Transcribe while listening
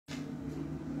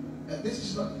And this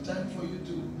is not the time for you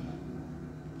to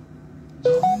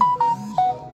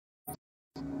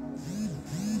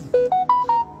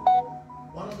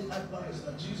one of the advice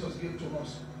that Jesus gave to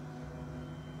us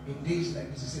in days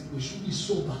like this, he said we should be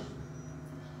sober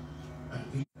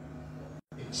and be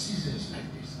in seasons like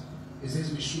this. He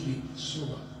says we should be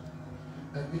sober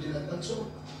and vigilant. And so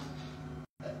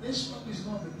this one is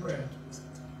not the prayer. He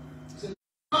said,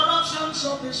 corruptions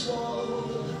of this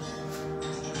world.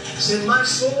 Say my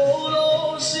soul,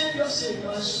 oh Savior, say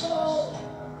my soul.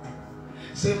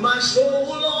 Say my soul,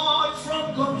 Lord,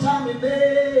 from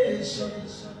contamination.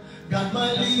 Got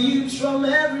my lips from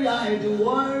every idle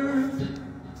word.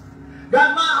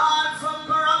 Got my heart from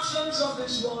corruptions of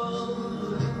this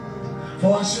world.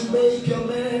 For as you make your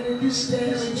man in this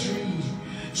territory,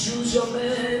 choose your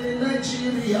man in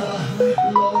Nigeria,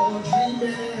 Lord,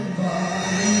 remember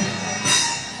me.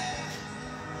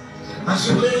 As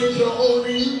you make your own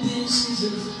in this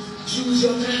season, choose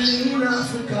your man in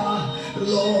Africa,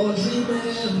 Lord,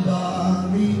 remember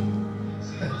me.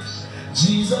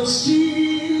 Jesus,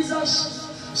 Jesus,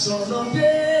 Son of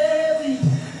David,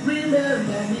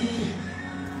 remember me.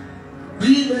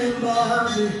 Remember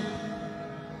me.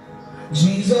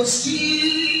 Jesus,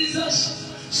 Jesus,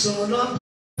 Son of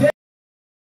David,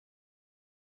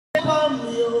 look upon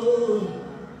me, oh,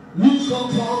 look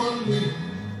upon me.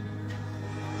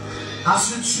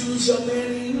 As you choose your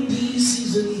man in this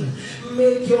season,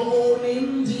 make your own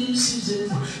in this season,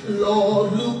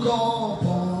 Lord, look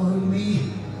upon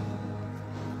me.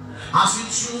 As you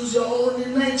choose your own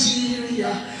in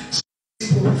Nigeria,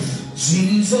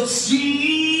 Jesus,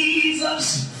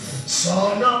 Jesus,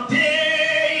 Son of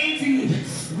David,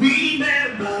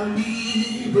 remember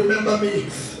me, remember me,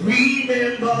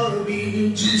 remember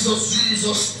me. Jesus,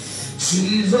 Jesus,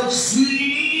 Jesus,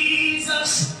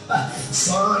 Jesus,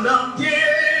 Son of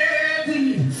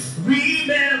David,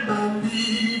 remember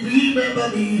me, remember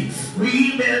me,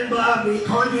 remember me.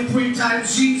 Call me 3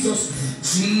 times, Jesus,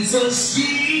 Jesus,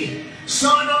 Jesus,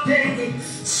 Son of David,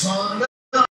 Son of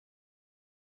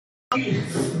David,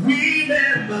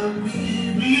 remember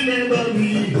me, remember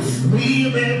me,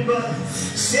 remember.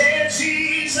 Say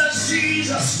Jesus,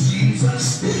 Jesus,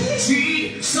 Jesus,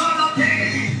 Jesus, Son of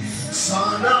David,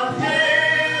 Son of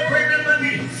David, remember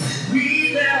me,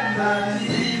 remember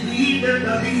me,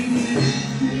 remember me.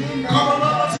 Come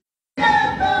on,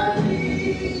 remember me,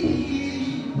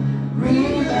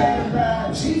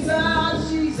 remember Jesus,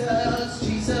 Jesus,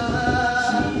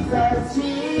 Jesus,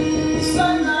 Jesus,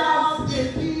 Son of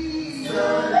David,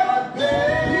 Son of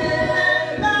David,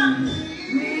 remember me,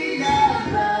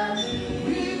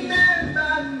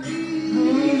 remember me,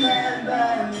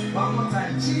 remember me. One more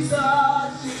time,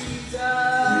 Jesus, Jesus,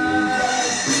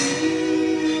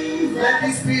 let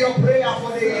this be your prayer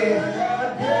for the year.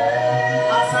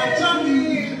 As I join you,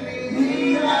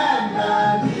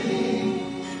 remember me.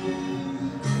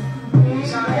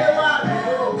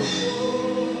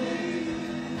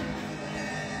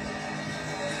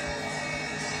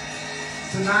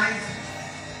 Tonight,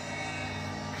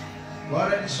 we're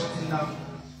already shutting down.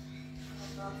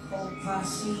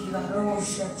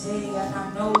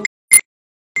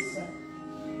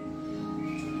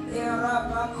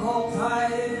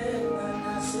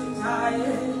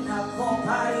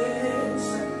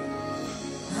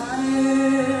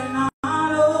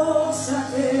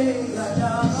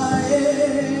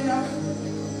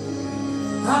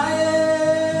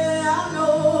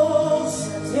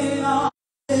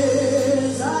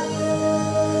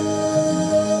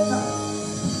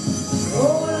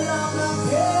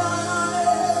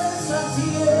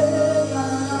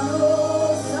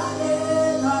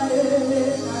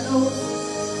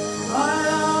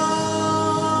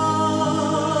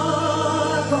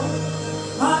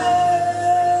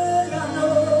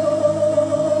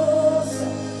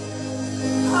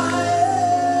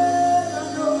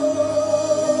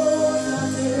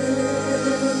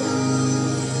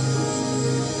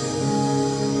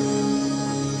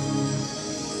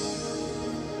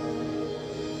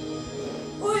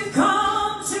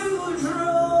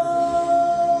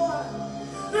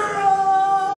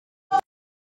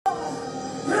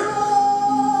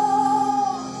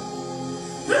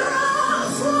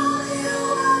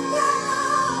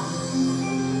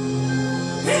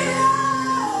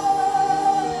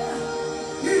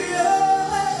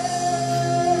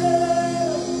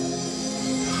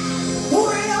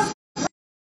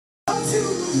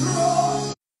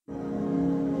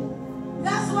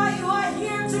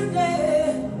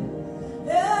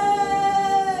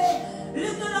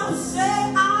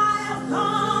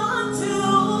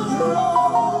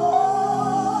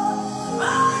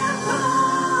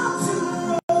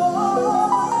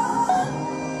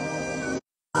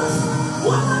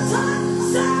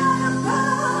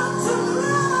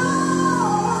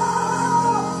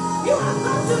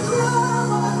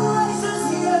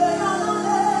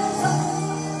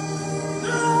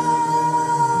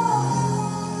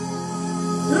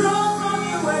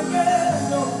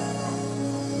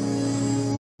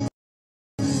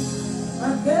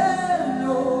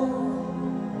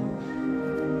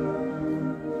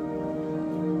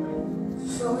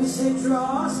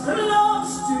 draw us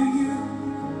close to you.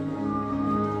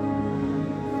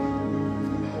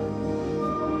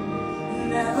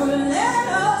 Never let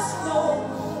us go.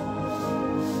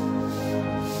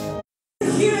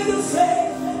 Hear you say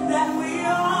that we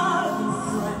are your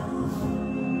friend.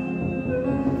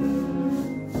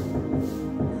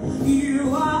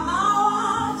 You are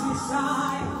our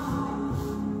desire.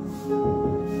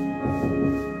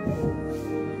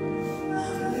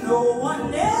 No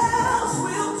one else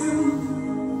will do.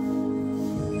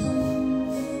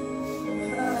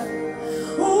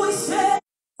 We say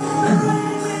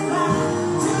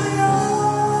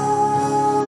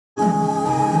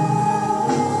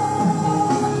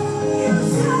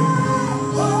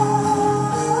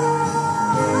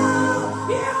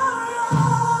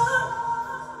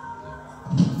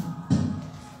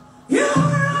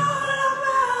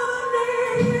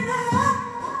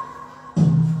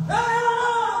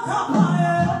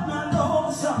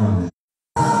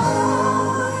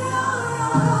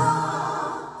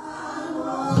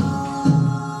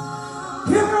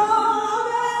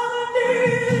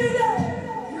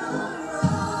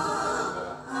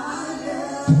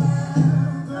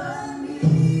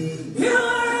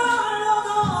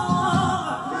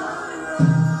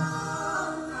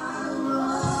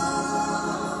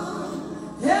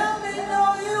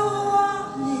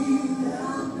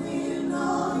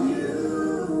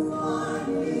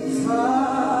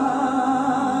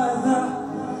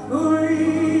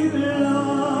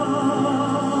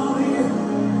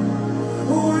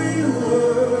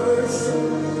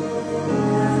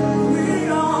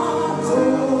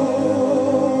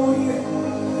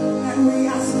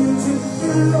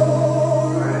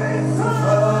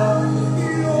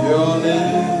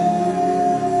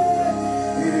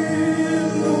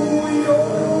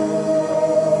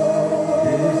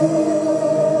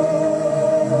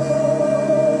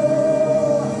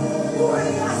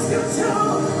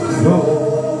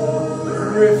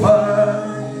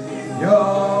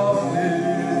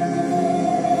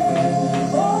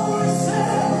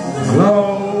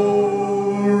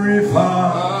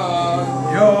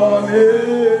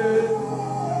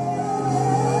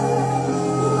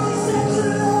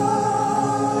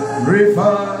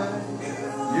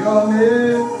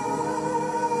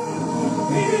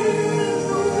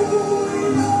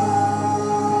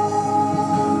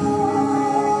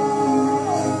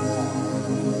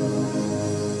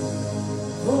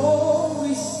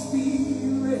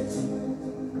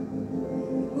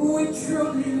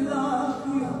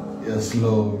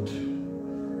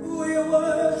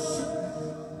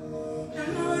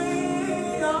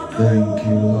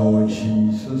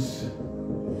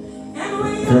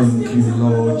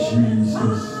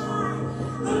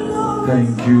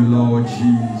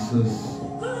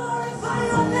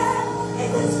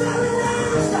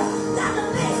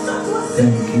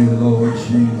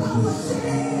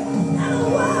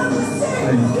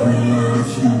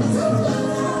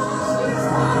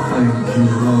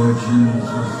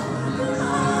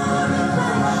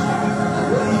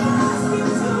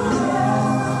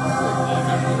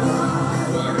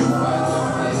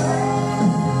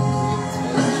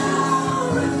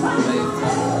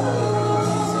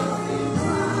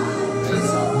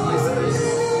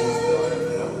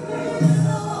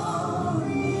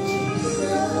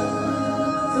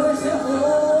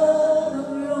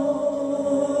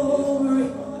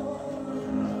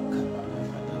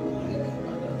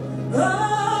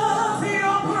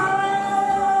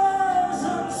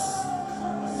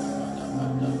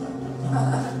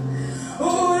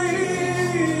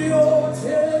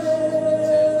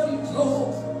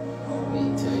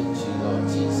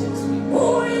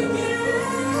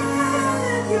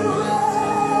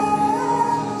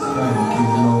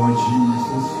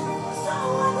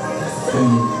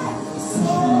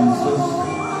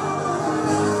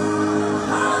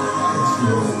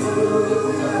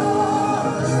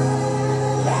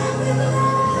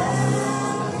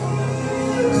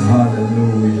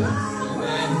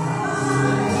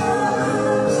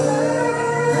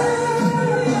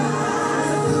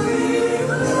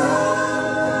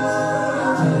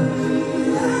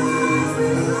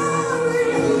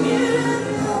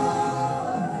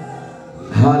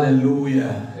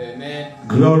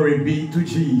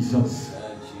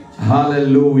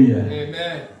Hallelujah.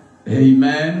 Amen.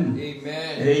 Amen.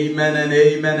 Amen. Amen and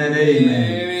amen and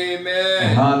amen.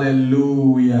 Amen.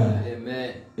 Hallelujah.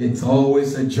 Amen. It's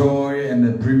always a joy and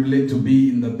a privilege to be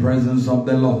in the presence of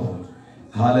the Lord.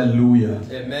 Hallelujah.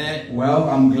 Amen. Well,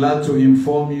 I'm glad to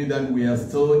inform you that we are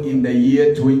still in the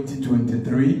year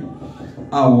 2023,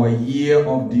 our year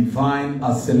of divine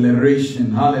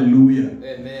acceleration. Hallelujah.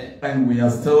 Amen. And we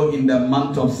are still in the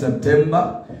month of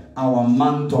September. our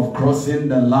month of crossing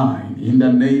the line in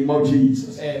the name of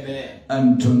Jesus. Amen.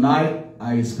 And tonight,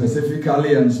 I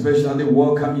specifically and especially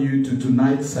welcome you to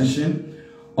tonight's session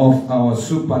of our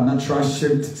Supernatural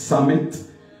Shift Summit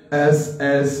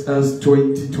SSS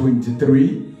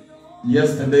 2023.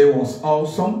 Yesterday was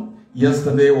awesome.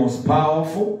 Yesterday was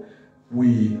powerful.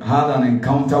 We had an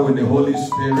encounter with the Holy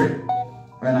Spirit,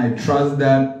 and I trust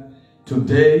that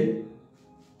today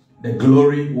the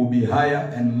glory will be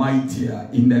higher and mightier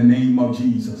in the name of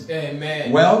Jesus.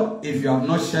 Amen. Well, if you have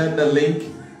not shared the link,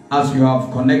 as you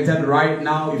have connected right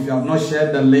now, if you have not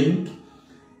shared the link,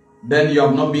 then you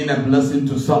have not been a blessing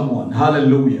to someone.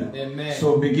 Hallelujah. Amen.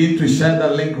 So begin to share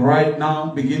the link right now.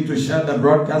 Begin to share the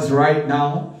broadcast right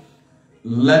now.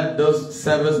 Let this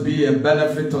service be a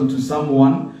benefit unto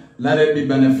someone. Let it be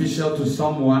beneficial to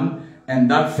someone, and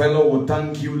that fellow will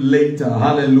thank you later.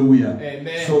 Hallelujah.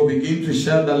 Amen. So begin to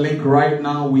share the link right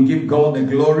now. We give God the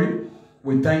glory.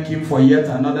 We thank him for yet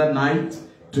another night.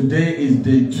 Today is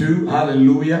day 2.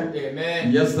 Hallelujah.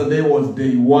 Amen. Yesterday was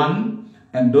day 1.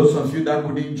 And those of you that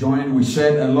couldn't join, we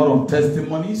shared a lot of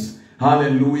testimonies.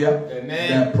 Hallelujah.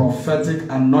 Amen. The prophetic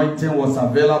anointing was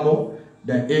available.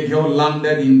 The eagle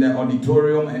landed in the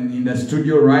auditorium and in the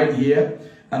studio right here.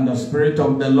 And the Spirit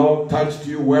of the Lord touched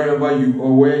you wherever you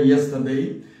were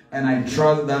yesterday. And I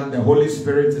trust that the Holy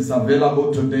Spirit is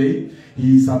available today.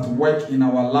 He is at work in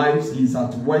our lives. He is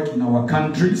at work in our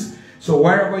countries. So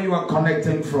wherever you are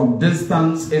connecting from,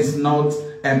 distance is not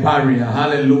a barrier.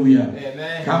 Hallelujah.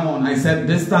 Amen. Come on. I said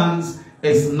distance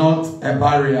is not a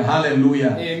barrier.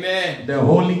 Hallelujah. Amen. The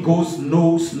Holy Ghost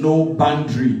knows no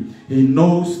boundary. He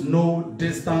knows no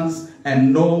distance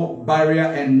and no barrier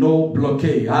and no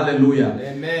blockade. Hallelujah.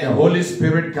 Amen. The Holy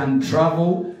Spirit can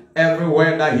travel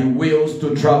everywhere that he wills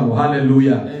to travel.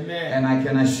 Hallelujah. Amen. And I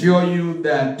can assure you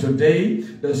that today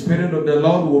the Spirit of the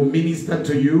Lord will minister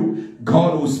to you.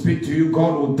 God will speak to you.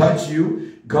 God will touch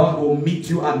you. God will meet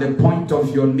you at the point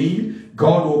of your need.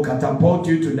 God will catapult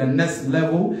you to the next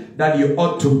level that you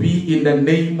ought to be in the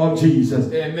name of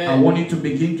Jesus. Amen. I want you to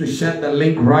begin to share the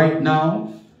link right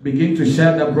now. Begin to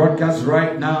share the broadcast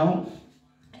right now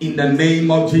in the name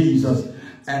of Jesus.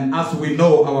 And as we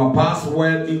know, our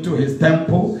password into his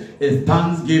temple is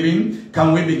thanksgiving.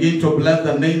 Can we begin to bless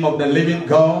the name of the living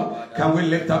God? Can we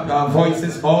lift up our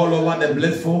voices all over the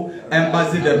Blissful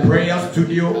Embassy, the prayer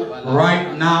studio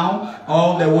right now,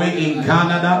 all the way in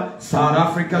Canada, South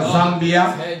Africa,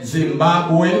 Zambia,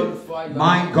 Zimbabwe,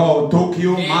 my God,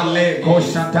 Tokyo, Malé,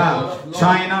 Koshata,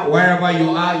 China, wherever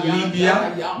you are,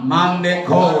 Libya,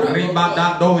 Mandeko,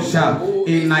 Ribadadosha,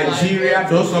 in Nigeria,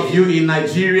 those of you in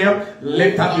Nigeria,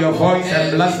 lift up your voice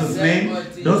and bless his name.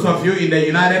 Those of you in the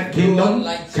United Kingdom,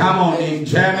 come on, in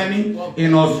Germany,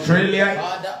 in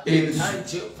Australia, in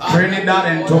Trinidad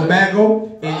and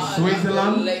Tobago, in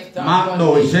Switzerland,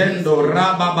 Mando, Jendo,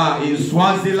 Rababa, in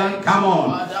Swaziland, come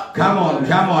on, come on,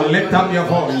 come on, lift up your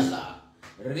voice.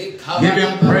 Give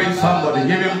him praise somebody,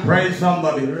 give him praise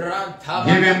somebody,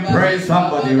 give him praise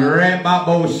somebody.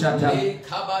 Rebabo Shata,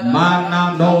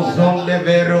 Mana no Zonde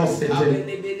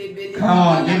Verosity. Come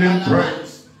on, give him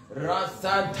praise.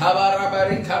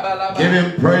 Give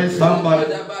him praise somebody.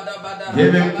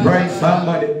 Give him praise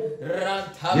somebody.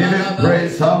 Give him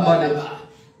praise somebody.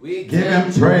 Give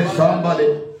him praise somebody.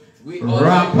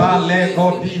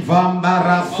 Rapaleko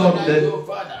divambara sonde.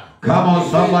 Come on,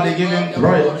 somebody give him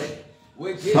praise.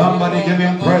 Somebody give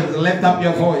him praise. Lift up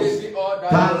your voice.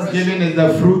 Thanksgiving is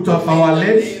the fruit of our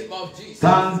lips.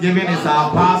 Thanksgiving is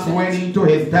our password into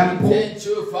his temple.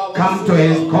 Come to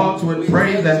his courts with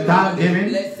praise and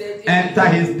thanksgiving. Enter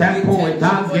his temple with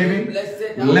thanksgiving.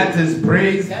 Let his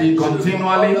praise be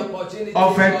continually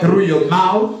offered through your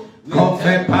mouth.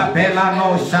 Kofe papela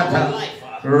no shata.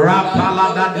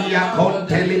 Rapala dadia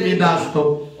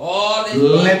kontelimidasto.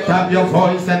 Lift up your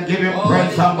voice and give him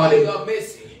praise somebody.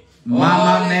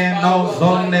 Mama ne no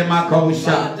zonne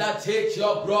makosha.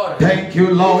 Thank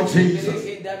you, Lord Jesus.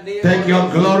 Take your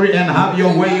glory and have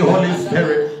your way, Holy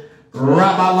Spirit.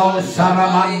 Rabalo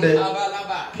Saramande.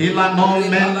 Kila no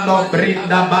mendo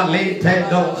brinda balete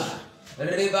dos.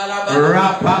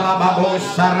 Rapala babo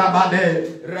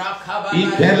Sarabade.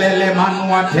 Itelele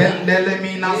manua tendele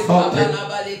mina sote.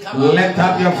 Lift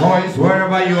up your voice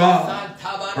wherever you are.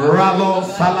 Ralo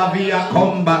Salavia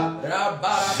Comba.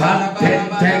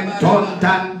 Santenten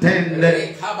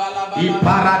tontantende.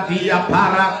 Iparadia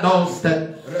paradoste.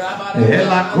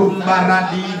 Hela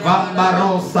kumbaradi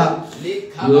vambarosa.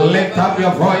 Lift up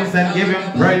your voice and give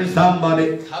him praise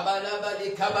somebody.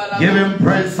 Give him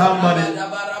praise somebody.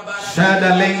 Share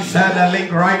the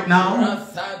link right now.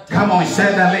 Come on,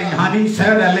 share the link, honey,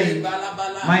 share the link.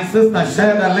 My sister,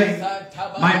 share the link.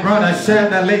 My brother, share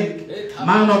the link.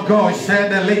 Man of God, share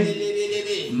the link.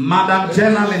 Madam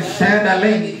Journalist, share the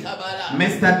link.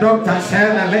 Mr. Doctor,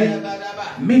 share the link.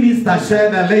 Minister, share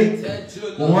the link.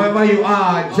 Whoever you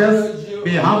are, just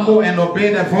be humble and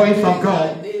obey the voice of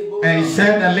God. And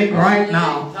share the link right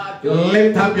now.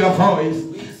 Lift up your voice.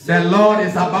 The Lord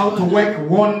is about to work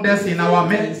wonders in our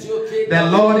midst. The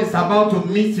Lord is about to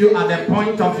meet you at the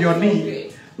point of your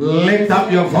need. Lift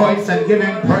up your voice and give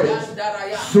Him praise.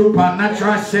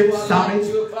 Supernatural Ship Summit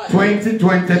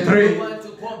 2023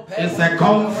 is a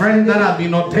conference that has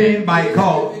been ordained by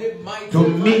God to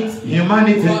meet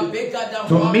humanity,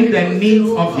 to meet the needs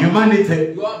of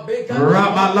humanity.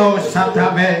 Rabalo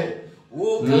Shatabe.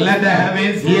 Let the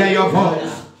heavens hear your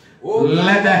voice.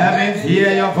 Let the heavens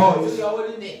hear your voice.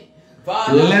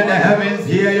 Let the heavens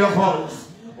hear your voice.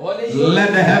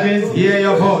 Let the heavens hear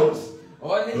your voice.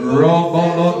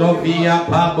 Robolodovia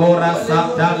Pabora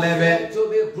Sataleve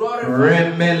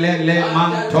Remelele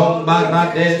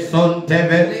Mantombarade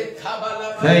Sonteve.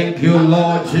 Thank you,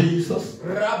 Lord Jesus.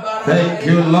 Thank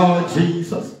you, Lord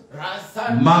Jesus.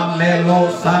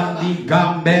 Mamelo Sandi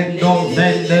Gambendo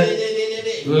Zende.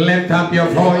 Lift up your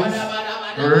voice.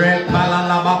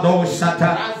 Repalalabado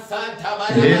Shata.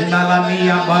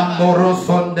 Inalania Bamboro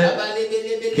Sonde.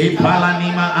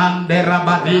 Kipalanima Ande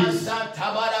Rabadis.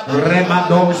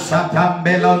 Remado Shata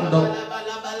Belondo.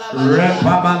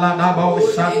 Repabalanabo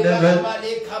Shandeve.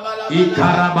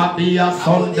 Ikarabadia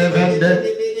Sonde Vende.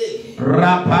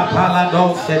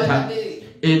 Rapapalado Seta.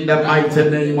 In the mighty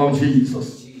name of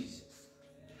Jesus.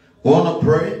 We want to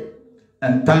pray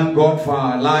and thank God for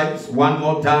our lives one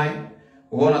more time.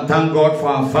 We want to thank God for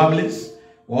our families.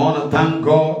 We want to thank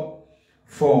God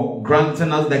for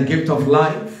granting us the gift of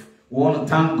life. We want to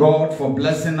thank God for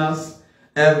blessing us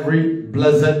every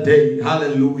blessed day.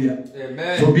 Hallelujah.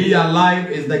 Amen. To be alive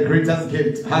is the greatest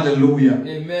gift. Hallelujah.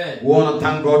 Amen. We want to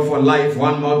thank God for life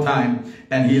one more time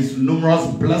and His numerous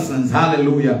blessings.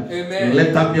 Hallelujah. Amen.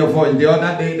 Lift up your voice. The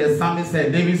other day the psalmist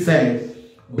said, David said,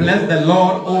 bless the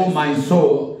Lord, O my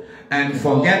soul, and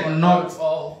forget not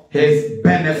His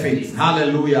benefits.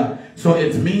 Hallelujah. So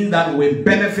it means that we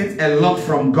benefit a lot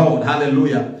from God.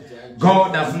 Hallelujah.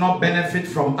 God does not benefit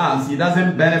from us. He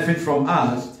doesn't benefit from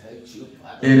us.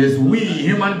 It is we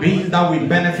human beings that we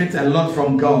benefit a lot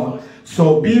from God.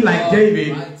 So be like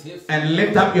David and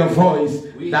lift up your voice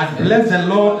that bless the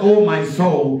Lord, O my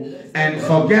soul, and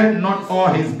forget not all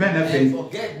His benefits.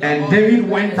 And David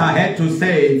went ahead to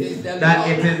say that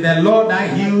it is the Lord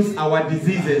that heals our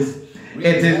diseases.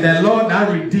 It is the Lord that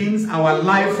redeems our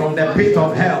life from the pit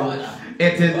of hell.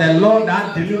 It is the Lord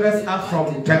that delivers us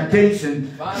from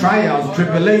temptation, trials,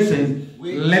 tribulations.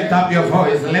 Lift up your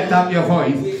voice. Lift up your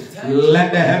voice.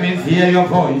 Let the heavens hear your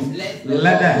voice.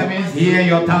 Let the heavens hear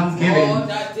your thanksgiving.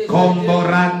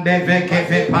 Komborande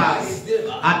veke pas.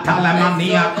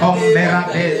 Atalamania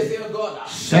komberades.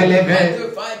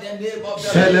 Seleve.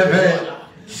 Seleve.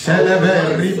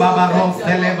 Seleve. Ribabaron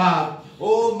seleva.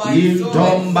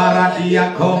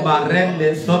 Intombaradia komba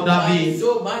rende sodavi.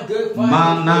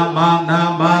 Mana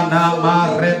mana mana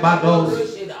ma rebados.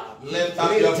 Lift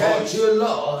up your voice.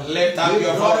 Lift up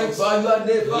your voice.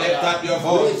 Lift up your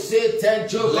voice. We say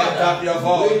thank you, Lift up your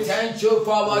voice. We thank you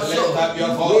for our soul. Lift up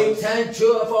your voice. We thank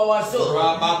you for our soul.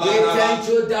 We thank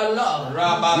you, the Lord.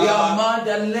 We are man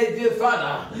the living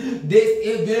Father. This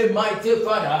evening, mighty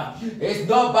Father, it's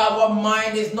not by our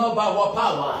mind, it's not by our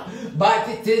power, but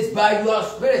it is by your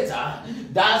Spirit.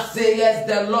 That says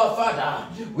the Lord, Father.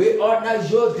 We honor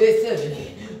you this evening.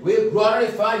 We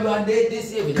glorify your name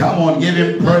this evening. Come on, give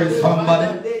Him praise,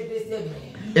 somebody.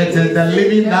 It is the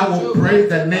living that will praise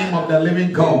the name of the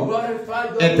living God.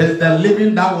 It is the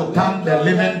living that will thank the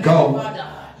living God.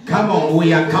 Come on,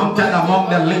 we are counted among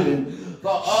the living.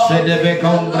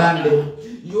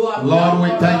 Lord, we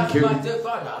thank you.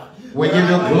 We give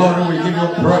you glory, we give you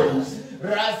praise.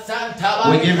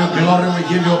 We give you glory, we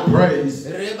give you praise.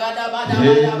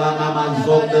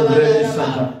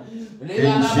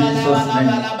 In Jesus' name.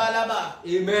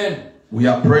 Amen. We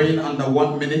are praying under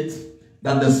 1 minute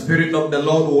that the Spirit of the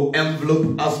Lord will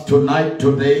envelop us tonight,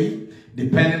 today,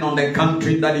 depending on the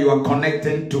country that you are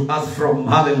connecting to us from.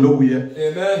 Hallelujah.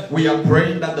 Amen. We are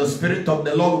praying that the Spirit of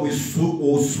the Lord will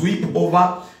sweep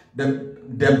over the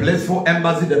blissful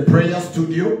embassy, the prayer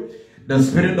studio. The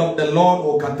Spirit of the Lord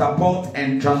will catapult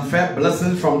and transfer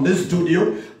blessings from this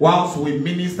studio whilst we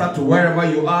minister to wherever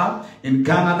you are, in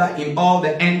Canada, in all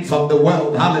the ends of the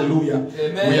world. Hallelujah.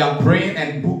 Amen. We are praying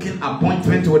and booking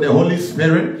appointment with the Holy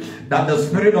Spirit, that the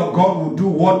Spirit of God will do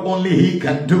what only He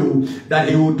can do, that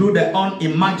He will do the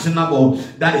unimaginable,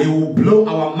 that He will blow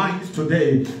our minds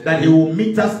today, that He will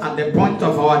meet us at the point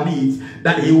of our needs,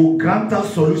 that He will grant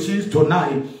us solutions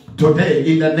tonight. Today,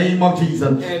 in the name of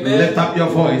Jesus. Amen. Lift up your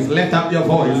voice, lift up your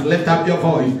voice, lift up your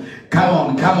voice. Come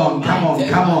on, come on, come on,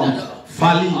 come on.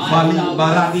 Fali,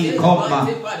 baradi, komba.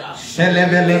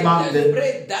 Shelevele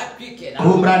mande.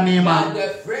 Kubranima.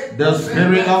 The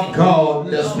Spirit of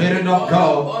God, the Spirit of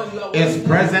God is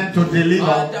present to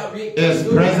deliver, is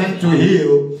present to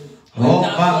heal.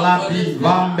 Hobaladi,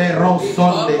 vambe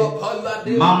rosonde.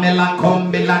 Mamela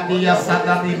kombe la dia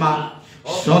sadadima.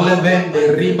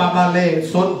 Solevende ribabale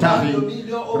sontabi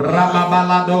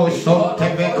rababalado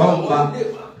sontevekomba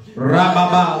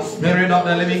rababa. Spirit of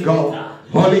the living God,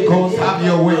 Holy Ghost, have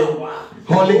your way.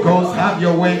 Holy Ghost, have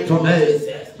your way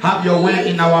today. Have your way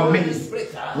in our midst.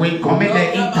 We commit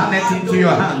the internet into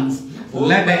your hands.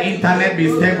 Let the internet be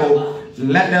stable.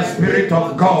 Let the Spirit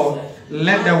of God,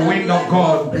 let the wind of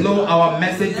God blow our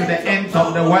message to the ends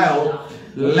of the world.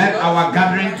 Let our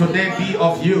gathering today be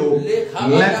of you.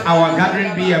 Let our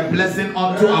gathering be a blessing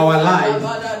unto our lives.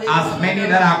 As many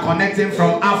that are connecting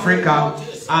from Africa,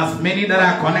 as many that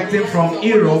are connecting from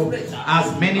Europe,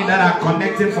 as many that are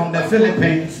connecting from the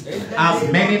Philippines, as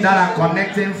many that are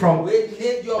connecting from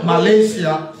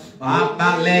Malaysia.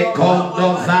 Abale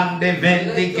kondo zande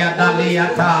vendi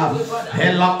gadaliata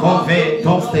helakove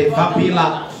toste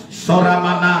fapila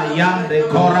soramana yande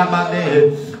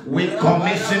korabade. We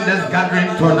commission this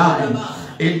gathering tonight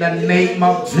in the name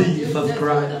of Jesus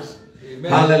Christ.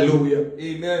 Amen. Hallelujah.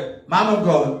 Amen. Man of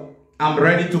God, I'm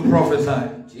ready to prophesy.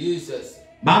 Jesus.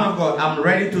 Man of God, I'm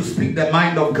ready to speak the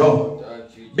mind of God.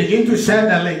 Begin to share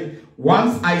the link.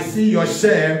 Once I see your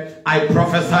share, I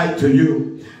prophesy to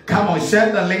you. Come on,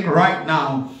 share the link right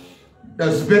now.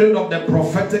 The Spirit of the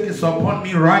prophetic is upon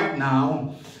me right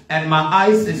now, and my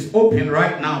eyes is open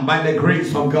right now by the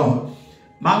grace of God.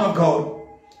 Man of God,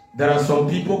 there are some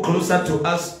people closer to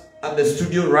us at the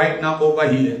studio right now over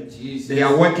here. Jesus. They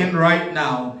are working right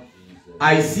now.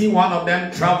 I see one of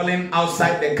them traveling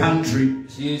outside the country.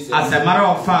 Jesus. As a matter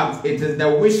of fact, it is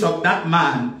the wish of that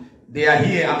man. They are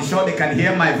here. I'm sure they can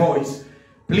hear my voice.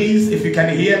 Please, if you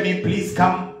can hear me, please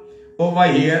come over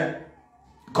here.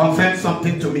 Confirm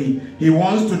something to me. He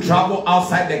wants to travel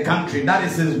outside the country. That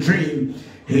is his dream.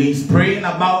 He's praying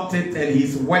about it and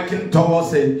he's working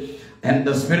towards it. And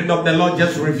the Spirit of the Lord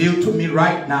just revealed to me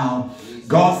right now.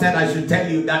 God said I should tell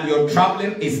you that your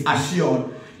traveling is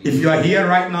assured. If you are here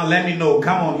right now, let me know.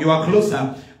 Come on, you are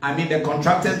closer. I mean, the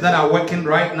contractors that are working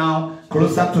right now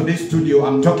closer to this studio,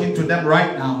 I'm talking to them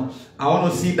right now. I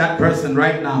want to see that person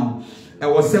right now. I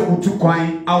was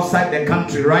outside the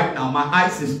country right now. My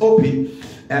eyes is open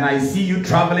and I see you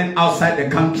traveling outside the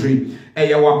country.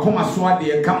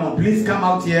 Come on, please come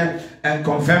out here and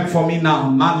confirm for me now.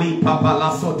 Mali Papa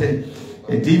Lasote.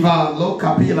 Diva Lo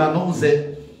Kapila knows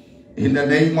it. In the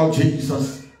name of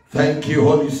Jesus. Thank you,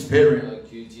 Holy Spirit.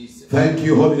 Thank you, Jesus. Thank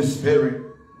you, Holy Spirit.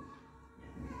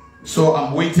 So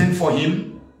I'm waiting for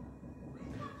him.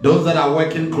 Those that are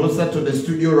working closer to the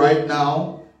studio right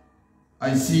now,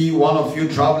 I see one of you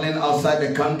traveling outside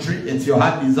the country. It's your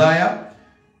heart desire.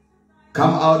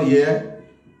 Come out here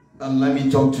and let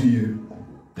me talk to you.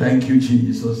 Thank you,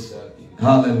 Jesus.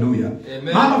 Hallelujah.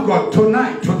 Amen. Man of God,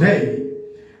 tonight, today,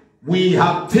 we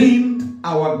have themed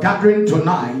our gathering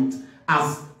tonight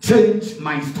as Change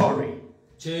My Story.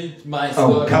 Change my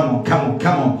story. Oh, come on, come on,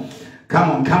 come on. Come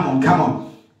on, come on, come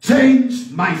on. Change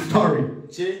my story.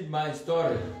 Change my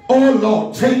story. Oh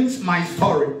Lord, change my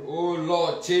story. Oh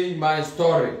Lord, change my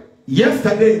story.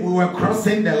 Yesterday we were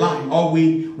crossing the line, or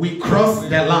we crossed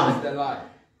the line.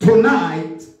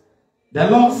 Tonight, the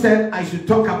Lord said I should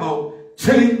talk about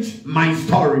change my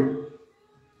story.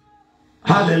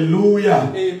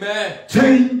 Hallelujah. Amen.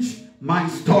 Change my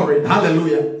story.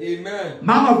 Hallelujah. Amen.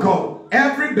 Man of God,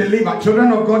 every believer,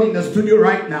 children of God in the studio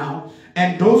right now,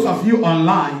 and those of you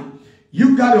online,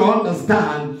 you got to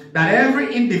understand that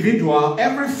every individual,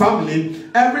 every family,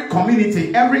 every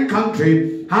community, every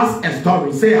country has a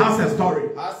story. Say, has a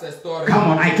story. Has a story. Come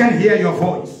on, I can hear your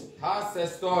voice. Has a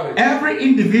story. Every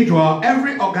individual,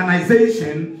 every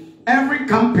organization, every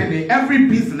company, every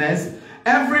business,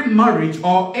 every marriage,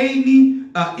 or any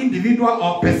individual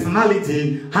or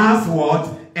personality has what?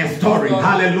 A story.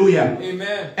 Hallelujah.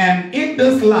 Amen. And in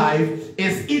this life,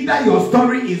 is either your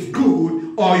story is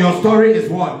good or your story is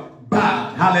what?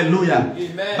 Bad. Hallelujah.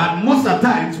 Amen. But most of the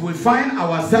times we find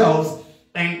ourselves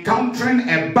encountering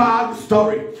a bad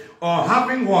story or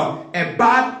having what? A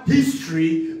bad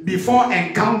history before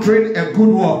encountering a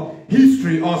good one,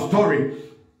 history or story.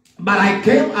 But I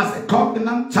came as a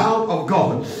covenant child of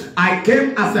God. I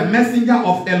came as a messenger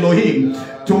of Elohim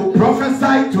to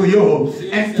prophesy to you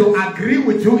and to agree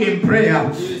with you in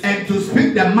prayer and to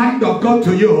speak the mind of God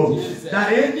to you.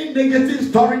 That any negative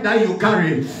story that you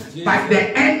carry, by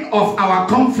the end of our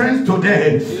conference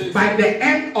today, by the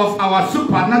end of our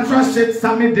supernatural shape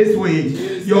summit this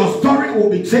week, your story will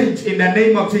be changed in the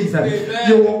name of Jesus. Amen.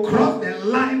 You will cross the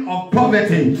line of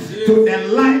poverty to the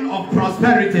line of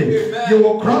prosperity. Amen. You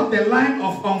will cross the line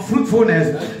of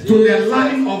unfruitfulness to the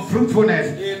line of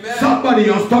fruitfulness. Amen. Somebody,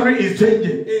 your story is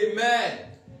changing. Amen.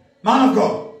 Man of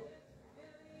God,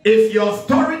 if your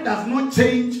story does not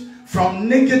change from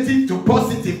negative to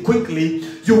positive quickly,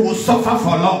 you will suffer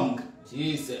for long.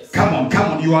 Jesus. Come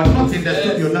on. You are not in the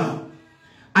studio now.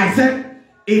 I said,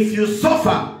 if you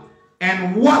suffer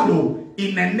and wallow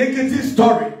in a negative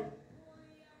story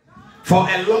for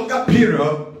a longer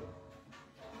period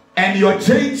and your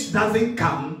change doesn't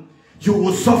come, you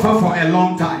will suffer for a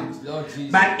long time.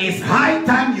 But it's high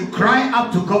time you cry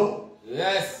up to God.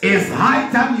 Yes. It's high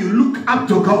time you look up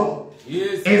to God.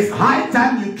 Yes. It's high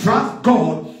time you trust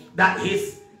God that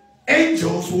his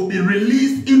angels will be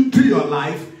released into your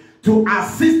life to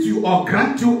assist you or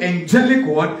grant you angelic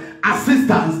word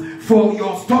assistance for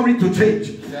your story to change.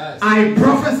 Yes. I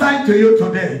prophesy to you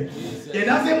today. Jesus. It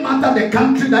doesn't matter the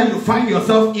country that you find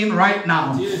yourself in right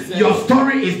now. Jesus. Your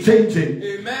story is changing.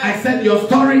 Amen. I said your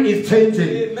story is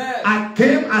changing. Amen. I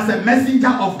came as a messenger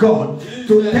of God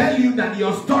to tell you that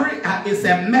your story is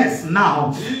a mess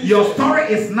now. Your story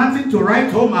is nothing to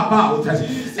write home about.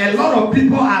 A lot of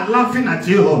people are laughing at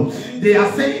you. They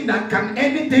are saying that can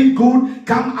anything good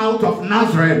come out of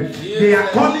Nazareth? They are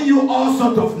calling you all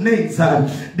sorts of names.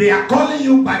 They are calling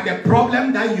you by the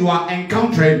problem that you are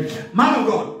encountering. Man of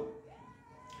God,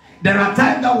 there are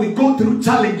times that we go through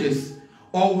challenges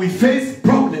or we face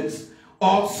problems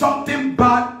or something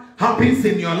bad happens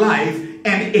in your life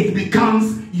and it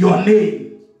becomes your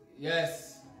name.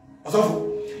 Yes.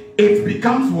 So it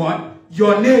becomes what?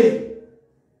 Your name.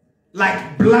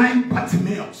 Like blind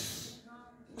Bartimaeus.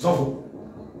 So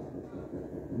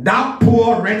that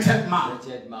poor wretched man.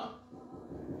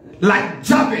 Like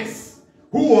Jabez,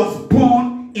 who was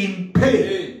born in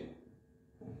pain.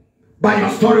 But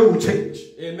your story will change.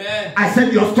 Amen. I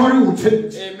said your story will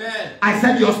change. Amen. I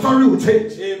said your story will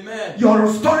change. Amen. Your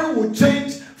story will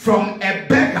change from a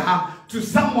beggar to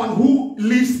someone who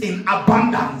lives in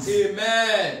abundance.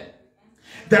 Amen.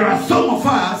 There are some of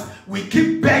us, we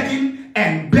keep begging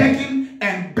and begging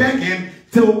and begging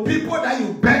till people that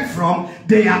you beg from,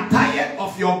 they are tired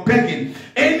of your begging.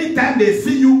 Anytime they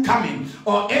see you coming,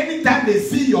 or anytime they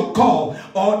see your call,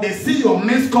 or they see your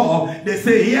missed call, they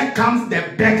say, here comes the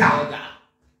beggar.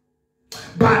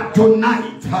 But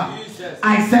tonight,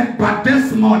 I said, but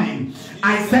this morning,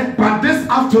 I said, but this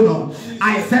afternoon,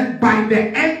 I said, by the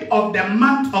end of the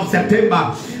month of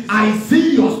September, I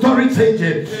see your story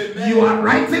changing. Amen. You are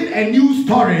writing a new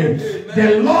story. Amen.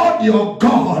 The Lord your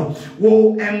God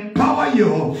will empower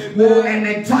you, Amen. Will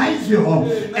energize you,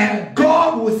 Amen. And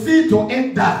God will see to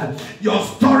it that your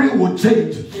story will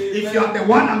change. Amen. If you are the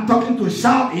one I'm talking to,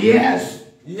 shout yes.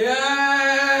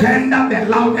 Yes. Tender the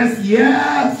loudest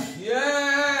yes.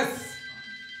 Yes.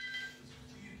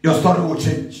 Your story will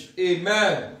change.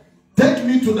 Amen. Take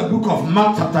me to the book of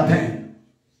Mark chapter 10.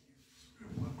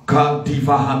 Come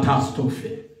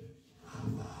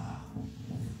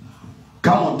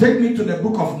on, take me to the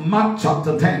book of Mark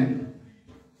chapter 10.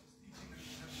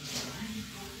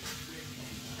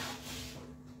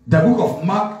 The book of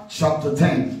Mark chapter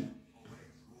 10.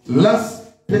 Let's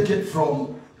pick it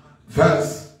from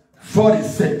verse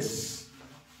 46.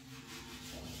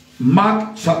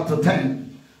 Mark chapter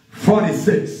 10,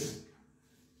 46.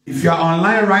 If you are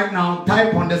online right now,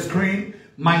 type on the screen,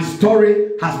 my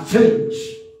story has changed.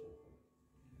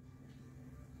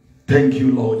 Thank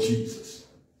you, Lord Jesus.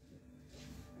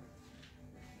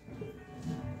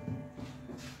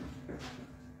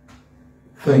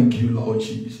 Thank you, Lord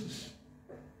Jesus.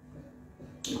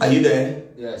 Are you there?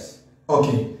 Yes.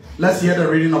 Okay. Let's hear the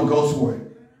reading of God's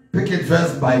word. Pick it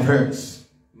verse by verse.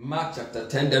 Mark chapter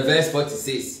 10, the verse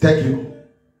 46. Thank you.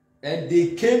 And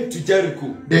they came to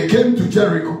Jericho. They came to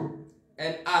Jericho.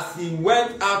 And as he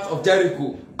went out of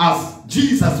Jericho. As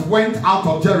Jesus went out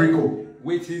of Jericho.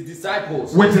 With his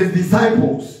disciples. With his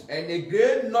disciples. And a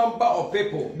great number of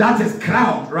people. That is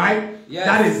crowd, right? Yes.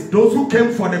 That is those who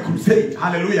came for the crusade.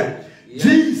 Hallelujah. Yes.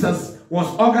 Jesus was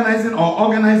organizing or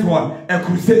organized what? A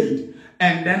crusade.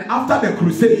 And then after the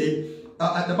crusade,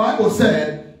 the Bible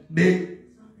said they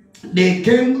they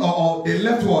came or they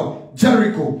left what?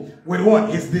 Jericho with what?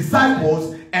 His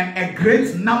disciples and a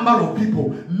great number of people,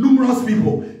 numerous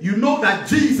people. You know that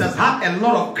Jesus had a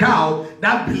lot of crowd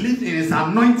that believed in his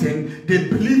anointing. They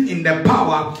believed in the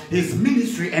power, his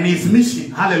ministry and his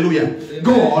mission. Hallelujah. Amen.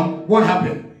 Go on. What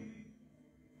happened?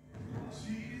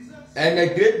 And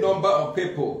a great number of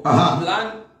people,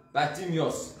 blind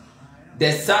Bartimaeus,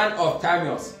 the son of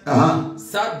Timaeus,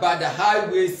 sat by the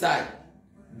highway side,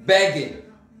 begging.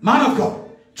 Man of God,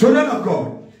 children of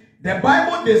God, the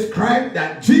Bible described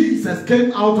that Jesus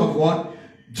came out of what?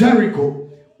 Jericho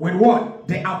with what?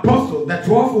 The apostles, the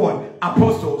 12 what?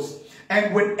 Apostles,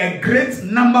 and with a great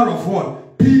number of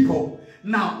what? People.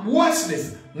 Now watch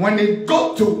this. When they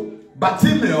got to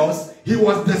Bartimaeus, he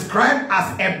was described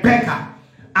as a beggar.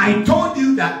 I told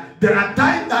you that there are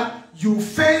times that you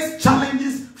face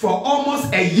challenges for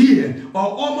almost a year or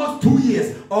almost 2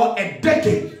 years or a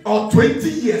decade or 20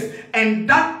 years, and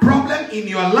that problem in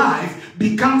your life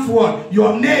becomes what?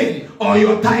 Your name or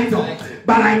your title.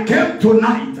 But I came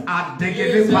tonight at the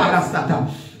Parastata.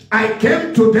 I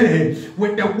came today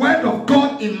with the word of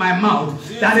God in my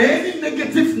mouth, that any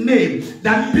negative name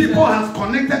that people have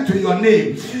connected to your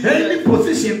name, any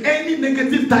position, any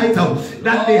negative title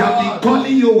that they have been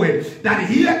calling you with, that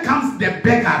here comes the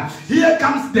beggar, here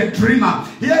comes the dreamer,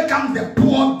 here comes the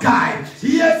poor guy,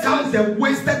 here comes the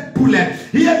wasted bullet,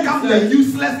 here comes the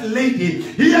useless lady,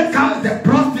 here comes the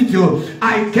prostitute.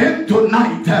 I came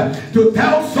tonight to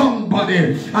tell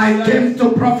somebody, I came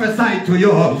to prophesy to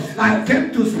you, I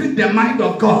came to speak the mind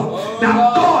of God,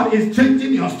 that God is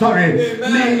changing your story.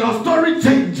 Amen. May your story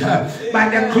change by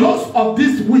the close of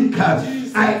this week.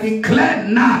 I declare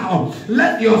now,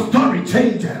 let your story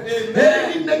change. Amen.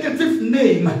 Any negative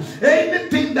name,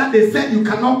 anything that they said you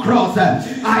cannot cross,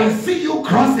 I see you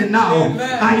crossing now.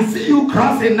 Amen. I see you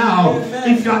crossing now.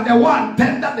 Amen. If you are the one,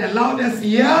 tender the loudest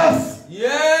yes.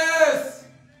 Yes.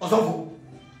 Also,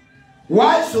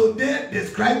 why should they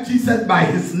describe Jesus by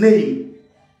his name?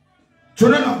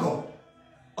 Children of God.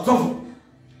 Also,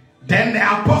 then the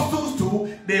apostles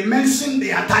too, they mention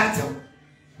their title.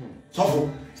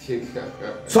 So,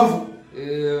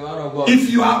 if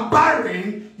you are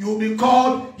barren, you will be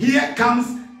called, here comes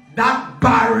that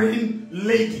barren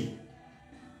lady.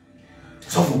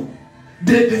 So,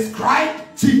 they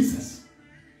described Jesus.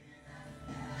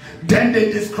 Then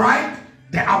they described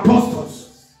the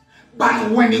apostles.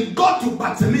 But when he got to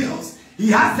Bartimaeus,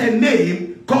 he has a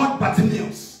name called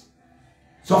Bartimaeus.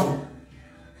 So,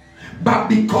 but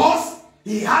because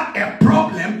he had a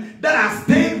problem that has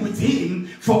stayed with him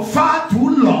for far too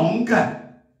long,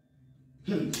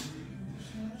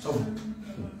 so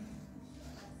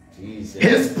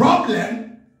his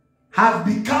problem has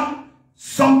become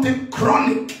something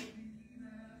chronic.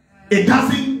 It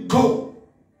doesn't go.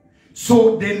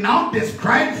 So they now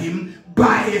describe him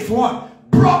by his what?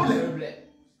 Problem.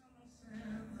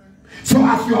 So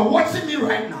as you are watching me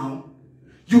right now,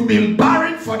 you've been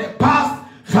barren for the past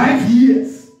 5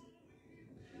 years.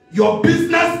 Your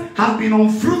business has been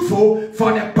unfruitful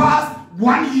for the past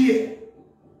 1 year.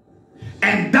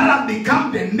 And that has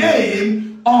become the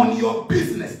name on your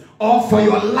business or for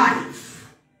your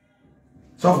life.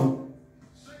 So,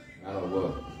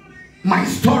 my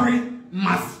story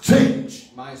must change.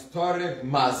 My story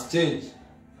must change.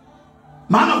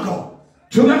 Man of God,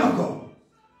 children of God,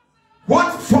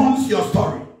 what forms your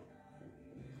story?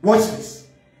 Watch this.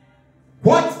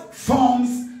 What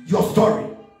forms your story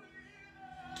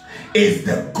is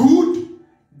the good,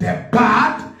 the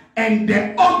bad, and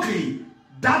the ugly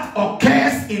that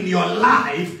occurs in your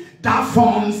life that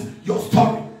forms your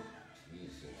story.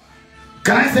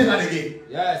 Can I say that again?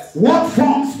 Yes. What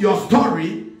forms your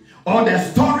story or the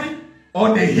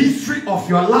history of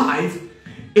your life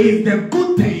is the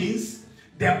good things,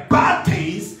 the bad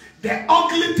things, the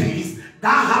ugly things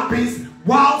that happens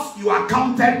whilst you are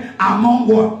counted among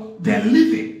what? The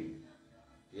living.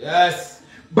 Yes.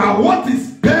 But what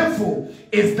is painful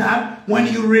is that when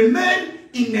you remain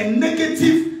in a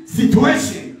negative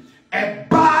situation, a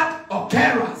bad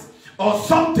occurrence or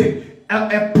something,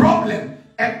 a problem,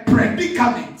 a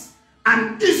predicament,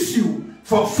 an issue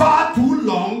for far too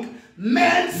long,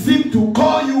 men seem to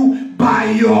call you by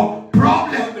your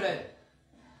problem.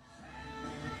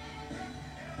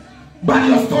 But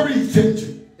your story is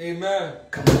changing. Amen.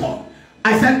 Come on.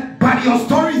 I said, but your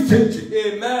story is changing.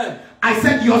 Amen. I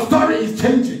said, your story is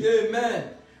changing.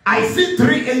 Amen. I see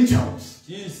 3 angels.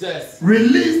 Jesus.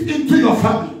 Released into your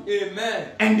family. Amen.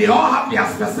 And they all have their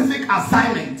specific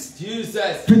assignments.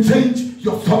 Jesus. To change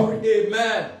your story.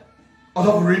 Amen.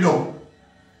 Also, read on.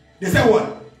 They say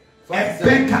what? A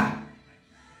beggar.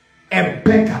 A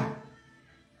beggar.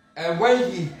 And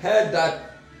when he heard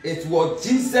that it was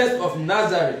Jesus of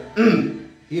Nazareth.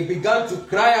 He began to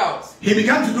cry out. He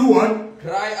began to do what?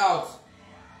 Cry out.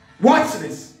 Watch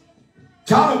this.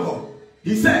 Child of God.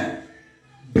 He said,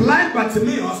 blind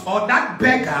Bartimaeus, or that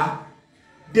beggar,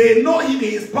 they know him,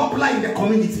 he is popular in the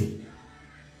community.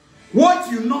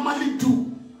 What you normally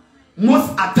do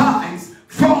most at times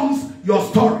forms your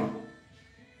story.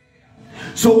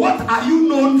 So what are you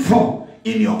known for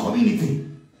in your community?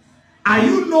 Are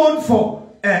you known for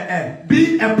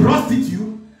being a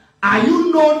prostitute? Are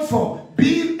you known for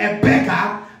being a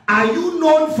beggar? Are you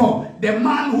known for the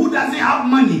man who doesn't have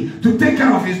money to take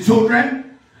care of his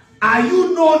children? Are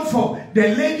you known for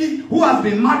the lady who has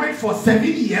been married for 7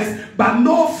 years but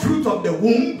no fruit of the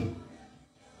womb?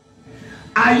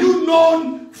 Are you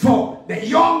known for the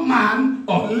young man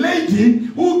or lady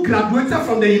who graduated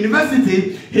from the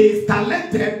university? He is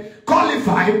talented,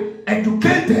 qualified,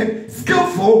 educated,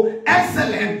 skillful,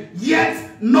 excellent,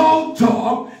 yet no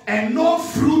job and no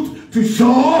fruit to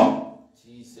show.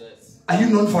 Jesus. Are you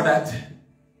known for that?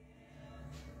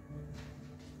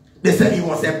 They said he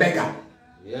was a beggar.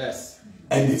 Yes.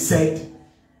 And they said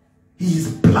he is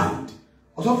blind.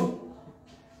 So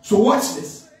watch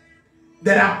this.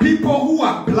 There are people who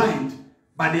are blind,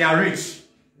 but they are rich.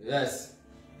 Yes.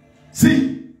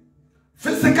 See,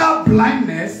 physical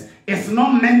blindness is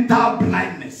not mental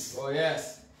blindness. Oh,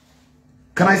 yes.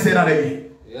 Can I say that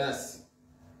again? Yes.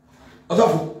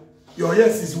 Your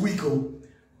yes is weak.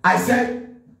 I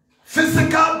said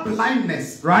physical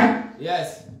blindness, right?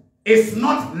 Yes. It's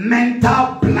not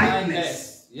mental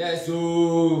blindness. Yes.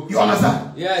 Oh. You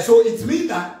understand? Yes. So it means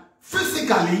that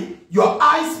physically your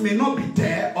eyes may not be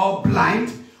there or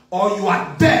blind, or you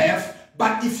are deaf,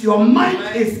 but if your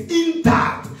mind is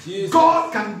intact, Jesus,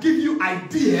 God can give you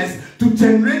ideas to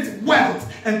generate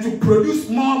wealth and to produce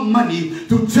more money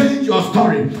to change your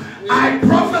story. Yeah. I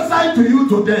prophesy to you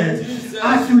today, Jesus,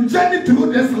 as you journey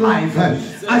through this life,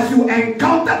 Jesus, as you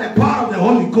encounter the power of the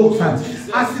Holy Ghost, Jesus,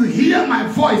 as you hear my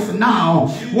voice now,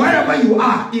 wherever you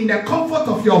are, in the comfort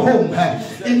of your home,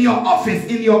 in your office,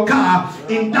 in your car,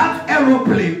 in that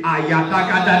aeroplane,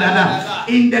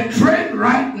 in the train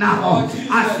right now,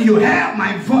 as you hear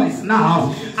my voice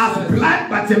now, as blind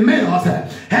Bartimaeus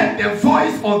heard the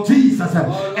voice of Jesus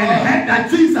and heard that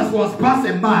Jesus was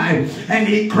passing by, and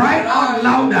he cried out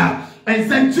louder and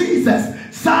said, Jesus,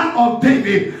 Son of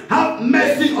David, have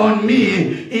mercy on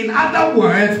me. In other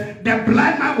words, the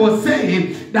blind man was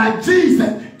saying that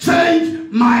Jesus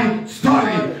changed my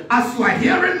story. As you are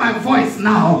hearing my voice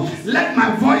now, let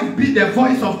my voice be the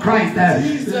voice of Christ.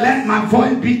 Let my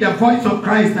voice be the voice of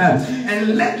Christ.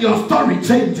 And let your story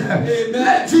change. Amen.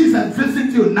 Let Jesus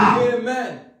visit you now.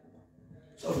 Amen.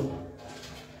 So,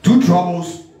 2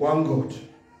 troubles, 1 God.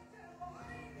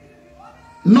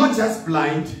 Not just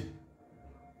blind,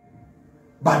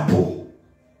 but poor.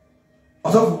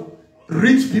 Also,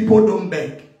 rich people don't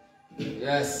beg.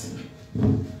 Yes.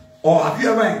 Or have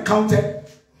you ever encountered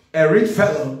a rich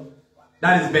fellow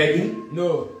that is begging?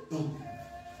 No.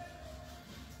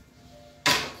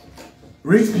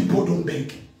 Rich people don't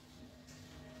beg.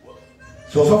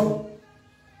 So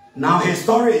now his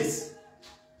story is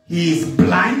he is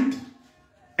blind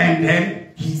and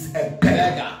then he's a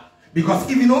beggar. Because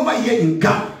even over here in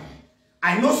Ghana,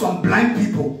 I know some blind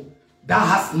people that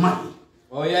has money.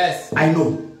 Oh yes. I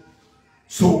know.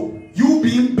 So you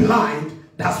being blind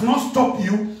does not stop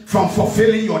you from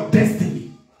fulfilling your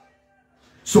destiny.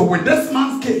 So with this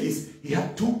man's case, he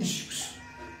had 2 issues.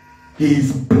 He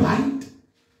is blind,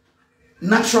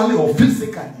 naturally or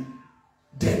physically.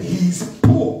 Then he is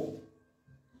poor.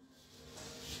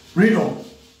 Read on.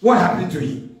 What happened to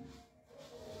him?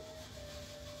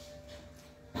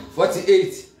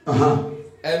 48.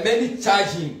 And many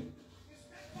charged him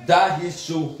that he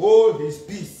should hold his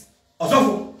peace.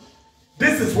 Also,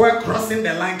 this is where crossing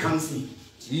the line comes in.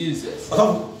 Jesus.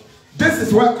 Also, this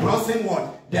is where crossing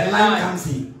what? The line comes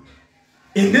in.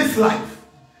 In this life,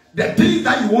 the things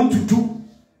that you want to do,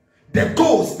 the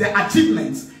goals, the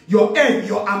achievements, your aim,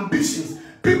 your ambitions,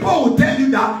 people will tell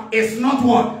you that it's not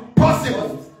what?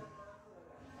 Possible.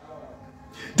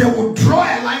 They will draw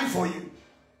a line for you.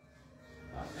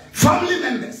 Family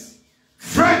members,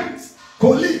 friends,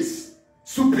 colleagues,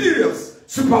 superiors,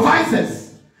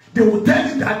 supervisors, they will tell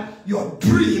you that your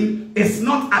dream is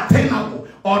not attainable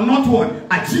or not what?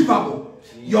 Achievable.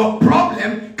 Your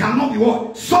problem cannot be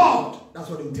what? Solved. That's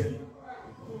what they will tell you.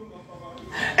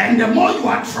 And the more you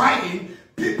are trying,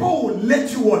 people will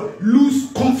let you what?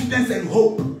 Lose confidence and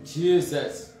hope.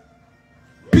 Jesus.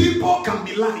 People can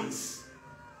be lies.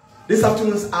 This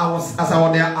afternoon, I was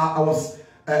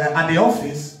at the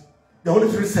office. The Holy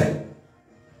Spirit said,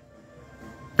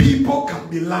 people can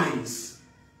be lies.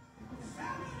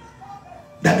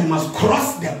 that you must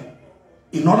cross them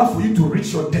in order for you to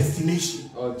reach your destination,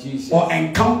 or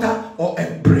encounter or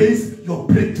embrace your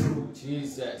breakthrough.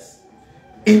 Jesus.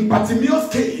 In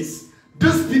Bartimaeus' case,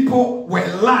 these people were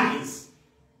lies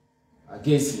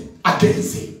against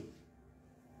him.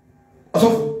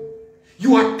 So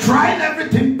you are trying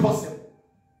everything possible,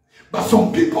 but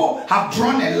some people have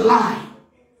drawn a line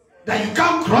that you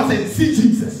can't cross and see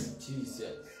Jesus.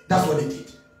 That's what they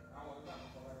did.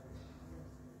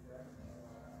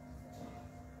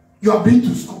 You have been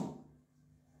to school.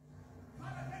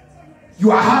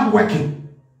 You are hardworking.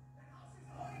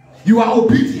 You are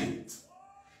obedient.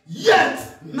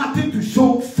 Yet, nothing to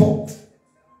show forth.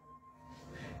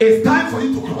 It's time for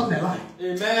you to cross the line.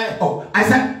 Amen. Oh, I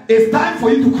said, it's time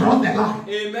for you to cross the line.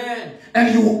 Amen.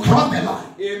 And you will cross the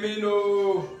line. Amen.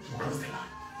 Oh. You cross the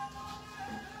line.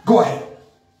 Go ahead.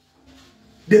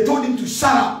 They told him to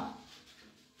shut up.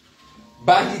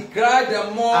 But he cried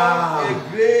the more a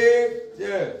great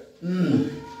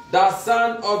the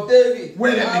Son of David,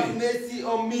 wait a have minute. mercy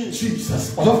on me.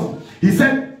 Jesus. He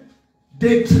said,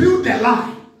 they drew the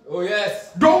line. Oh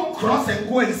yes. Don't cross and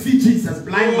go and see Jesus,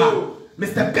 blind man.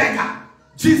 Mr. Beggar.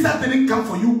 Jesus didn't come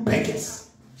for you beggars.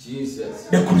 Jesus.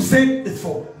 The crusade is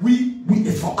for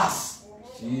it's for us.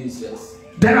 Jesus.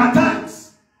 There are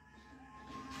times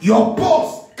your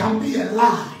boss can be a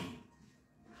lie.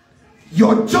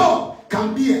 Your job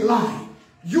can be a lie.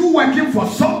 You working for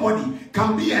somebody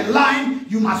can be a line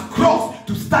you must cross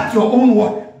to start your own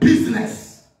what?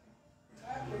 Business.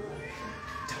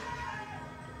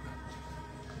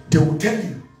 They will tell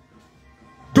you,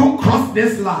 don't cross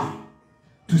this line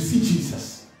to see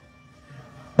Jesus.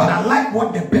 But I like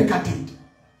what the beggar did.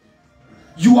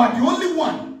 You are the only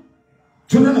one,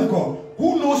 children of God,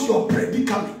 who knows your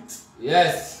predicament.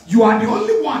 Yes. You are the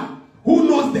only one who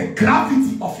knows the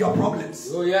gravity of your problems.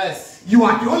 Oh yes. You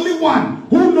are the only one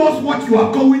who knows what you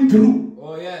are going through.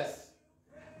 Oh yes.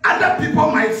 Other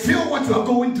people might feel what you are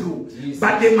going through, Jesus,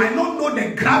 but they might not know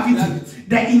the gravity,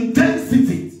 the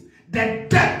intensity, the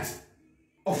depth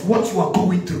of what you are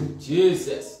going through.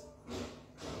 Jesus.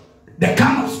 The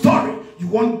kind of story you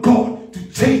want God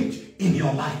to change in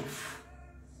your life.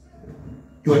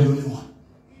 You are the only one.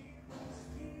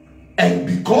 And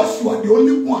because you are the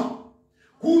only one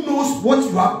who knows what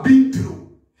you have been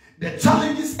through, the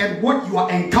challenges and what you are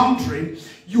encountering,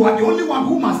 you are the only one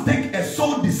who must take a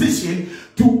sole decision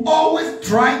to always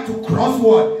try to cross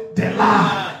what? The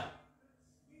line.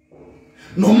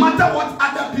 No matter what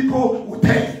other people will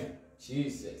tell you.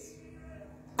 Jesus.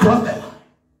 Cross the line.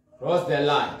 Cross the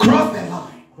line. Cross the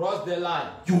line. Cross the line.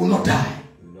 You will not die.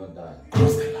 You will not die.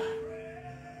 Cross the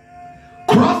line.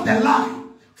 Cross the line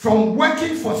from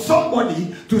working for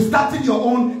somebody to starting your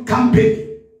own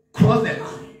company. Cross the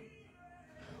line.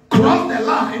 Cross the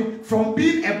line from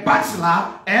being a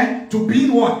bachelor to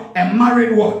being what? A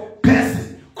married what?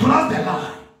 Person. Cross the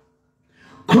line.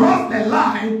 Cross the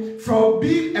line from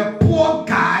being a poor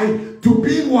guy to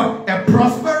being what? A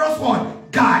prosperous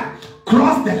what? Guy.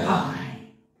 Cross the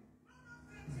line.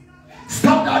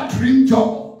 Start that dream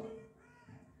job.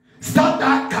 Start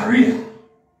that career.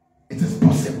 It is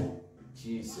possible.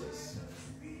 Jesus.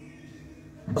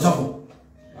 So,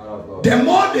 the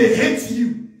more they hate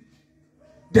you,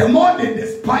 the more they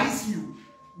despise you.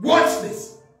 Watch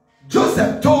this.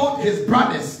 Joseph told his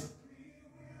brothers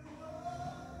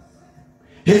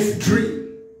his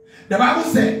dream. The Bible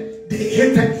said they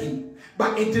hated him,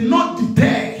 but it did not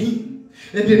deter him.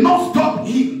 It did not stop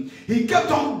him. He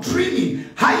kept on dreaming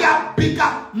higher,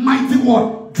 bigger, mighty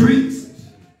what? Dreams.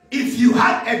 If you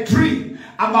had a dream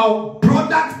about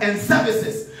products and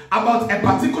services, about a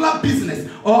particular business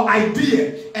or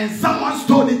idea, and someone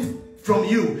stole it from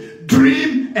you,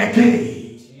 dream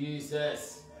again.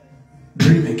 Jesus.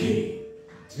 Dream again.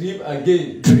 Dream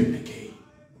again. Dream again.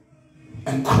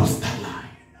 And cross that line.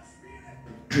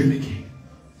 Dream again.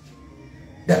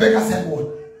 The beggar said what?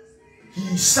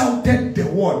 He shouted the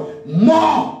word,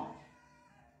 more.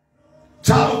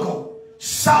 Child of God,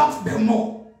 shout the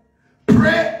more.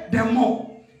 Pray the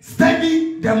more.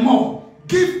 Study the more.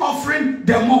 Give offering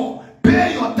the more.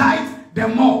 Pay your tithe the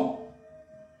more.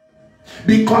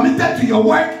 Be committed to your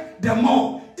work the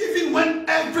more. Even when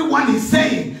everyone is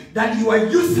saying that you are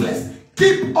useless,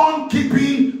 keep on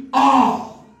keeping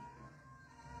on.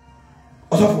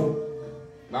 Also,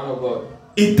 Man of God.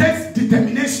 it takes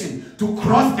determination to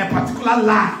cross a particular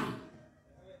line.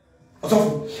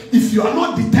 Also, if you are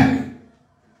not determined,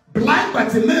 blind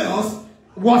Bartimaeus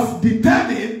was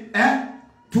determined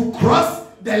to cross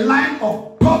the line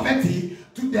of poverty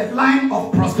to the line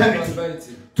of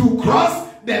prosperity. To cross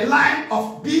the line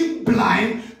of being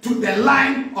blind to the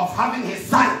line of having his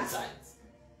sight.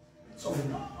 So,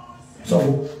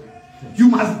 So you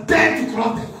must dare to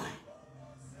cross the line.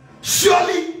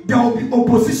 Surely there will be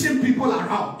opposition people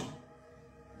around.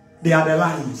 They are the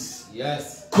lines.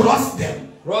 Yes. Cross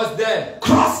them. Cross them.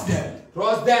 Cross them.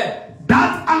 Cross them.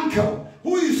 That uncle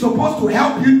who is supposed to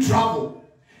help you travel,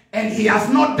 and he has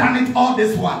not done it all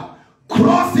this while,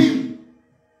 cross him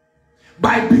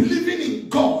by believing in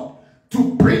God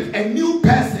to bring a new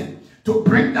person, to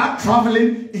bring that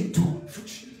traveling into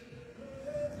fruition.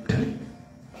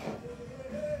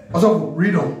 Also,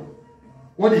 read on.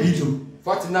 What did he do?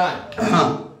 49.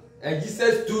 And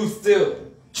Jesus stood still.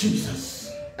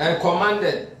 Jesus. And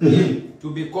commanded him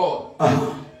to be called.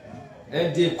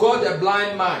 And they called the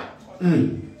blind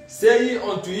man, saying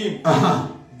unto him,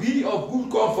 be of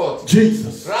good comfort.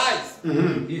 Jesus. Rise.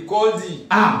 He called thee.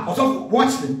 Also,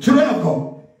 watch the children of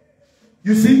God.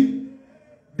 You see,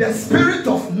 the spirit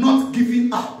of not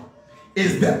giving up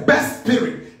is the best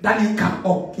spirit that you can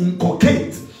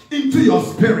inculcate into your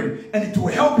spirit, and it will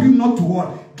help you not to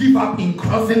what? Give up in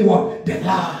crossing what? The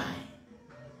line.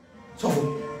 So,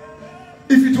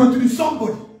 if it were to be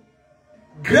somebody,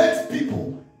 great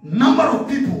people, number of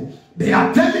people, they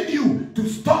are telling you to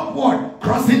stop what?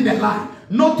 Crossing the line.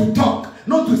 Not to talk,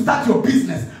 not to start your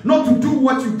business, not to do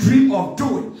what you dream of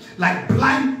doing, like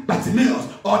blind Bartimaeus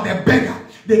or the beggar.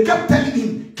 They kept telling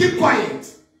him, keep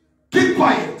quiet, keep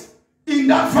quiet. In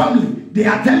that family, they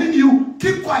are telling you,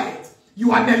 keep quiet.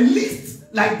 You are the least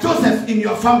like Joseph in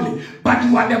your family, but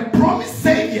you are the promised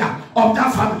savior of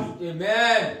that family.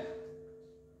 Amen.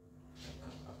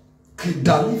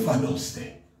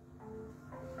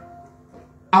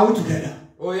 Are we together?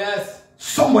 Oh yes.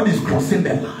 Somebody is crossing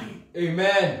the line.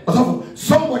 Amen.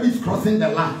 Somebody is crossing the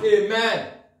line. Amen.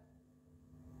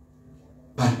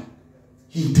 But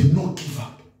he did not give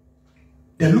up.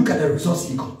 Then look at the results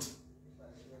he got.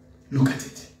 Look at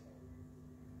it.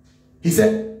 He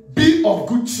said, be of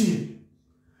good cheer,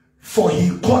 for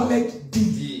he called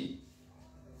thee.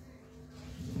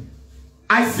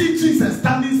 I see Jesus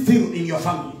standing still in your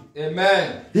family.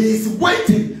 Amen. He is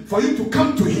waiting for you to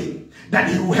come to him, that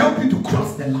he will help you to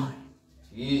cross the line.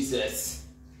 Jesus.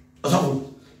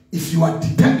 So, if you are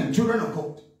determined, children of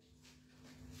God,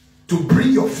 to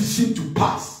bring your vision to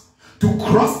pass, to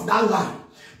cross that line,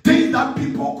 things that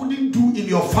people couldn't do in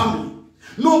your family,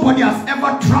 nobody has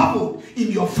ever traveled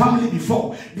in your family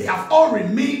before. They have all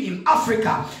remained in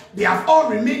Africa. They have all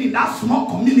remained in that small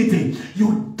community.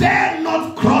 You dare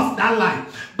not cross that line.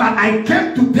 But I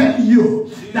came to tell you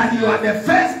that you are the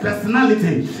first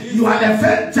personality. You are the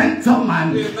first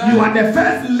gentleman. You are the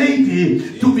first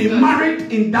lady to be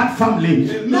married in that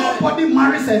family. Nobody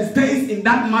marries and stays in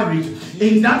that marriage,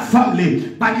 in that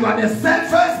family. But you are the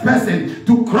first person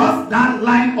to cross that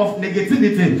line of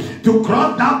negativity, to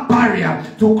cross that barrier,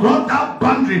 to cross that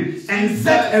boundary, and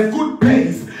set a good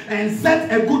pace, and set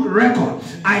a good record.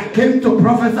 I came to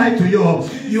prophesy to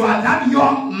you. You are that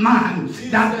young man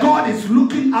that God is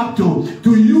looking up to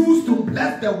use to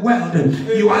bless the world.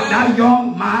 You are that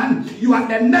young man. You are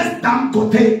the next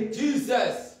Dangote.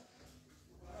 Jesus.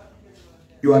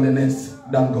 You are the next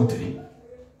Dangote.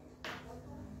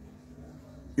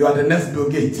 You are the next Bill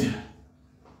Gates.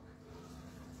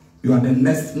 You are the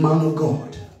next man of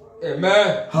God.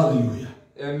 Amen. Hallelujah.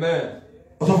 Amen.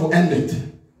 Also, end it.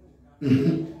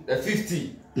 The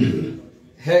 50.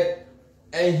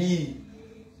 And he,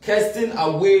 casting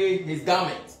away his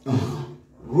garment,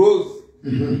 rose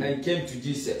and came to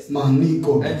Jesus. And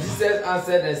Jesus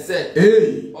answered and said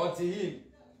unto him,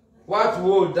 what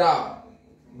wilt thou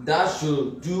that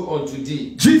should do unto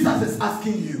thee? Jesus is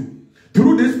asking you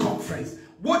through this conference,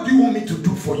 what do you want me to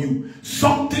do for you?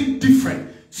 Something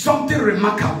different, something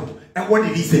remarkable. And what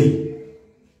did he say?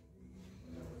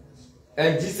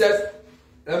 And Jesus,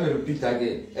 let me repeat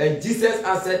again. And Jesus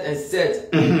answered and said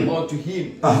unto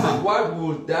him, what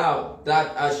wilt thou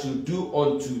that I should do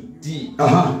unto thee?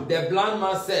 The blind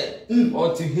man said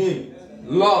unto him,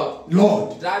 Lord,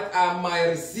 that I might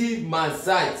receive my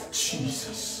sight.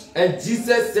 Jesus. And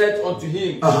Jesus said unto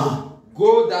him,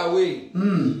 go thy way,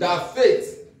 thy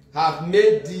faith hath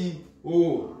made thee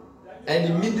whole.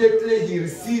 And immediately he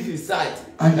received his sight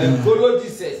and followed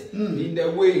Jesus in the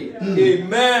way.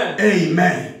 Amen.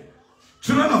 Amen.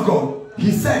 Children of God,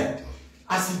 he said,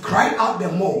 as he cried out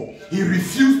the more, he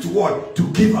refused to what? To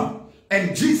give up.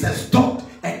 And Jesus stopped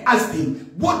and asked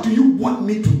him, what do you want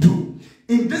me to do?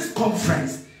 In this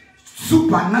conference,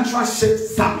 Supernatural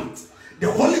Shift Summit,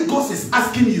 the Holy Ghost is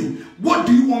asking you, what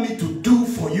do you want me to do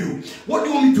for you? What do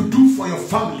you want me to do for your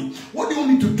family? What do you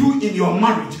want me to do in your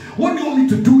marriage? What do you want me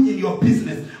to do in your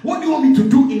business? What do you want me to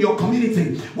do in your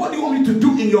community? What do you want me to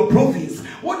do in your province?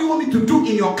 What do you want me to do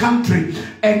in your country?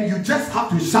 And you just have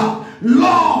to shout,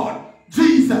 Lord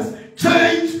Jesus.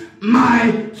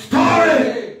 my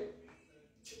story.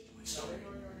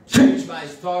 Change my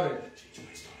story.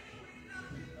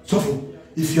 So,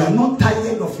 if you are not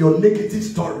tired of your negative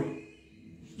story,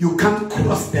 you can't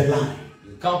cross the line.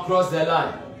 You can't cross the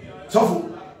line.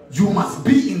 So, you must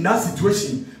be in that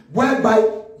situation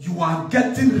whereby you are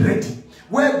getting ready,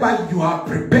 whereby you have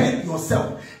prepared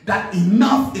yourself that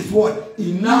enough is what?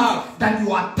 Enough. That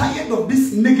you are tired of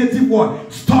this negative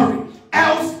word story.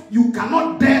 Else, you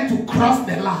cannot dare to cross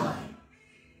the line.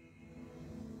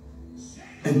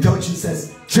 And tell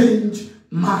Jesus, change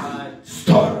my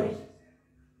story.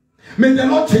 May the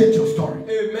Lord change your story.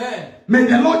 Amen. May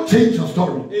the Lord change your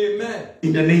story. Amen.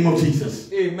 In the name of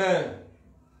Jesus. Amen.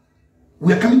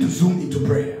 We are coming to zoom into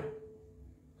prayer.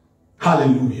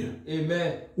 Hallelujah.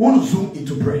 Amen. We want to zoom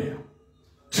into prayer.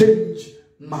 Change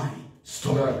my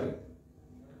story.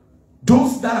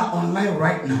 Those that are online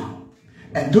right now,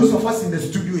 and those of us in the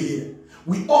studio here,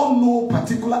 we all know a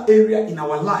particular area in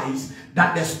our lives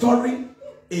that the story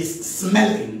is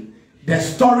smelling. The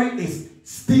story is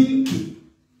stinky.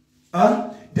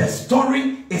 The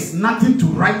story is nothing to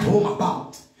write home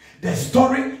about. The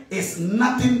story is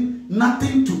nothing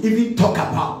to even talk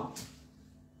about.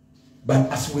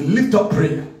 But as we lift up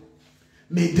prayer,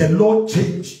 may the Lord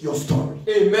change your story.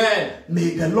 Amen.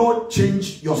 May the Lord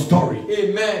change your story.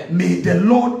 Amen. May the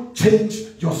Lord change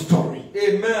your story.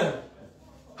 Amen.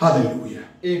 Hallelujah.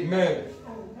 Amen.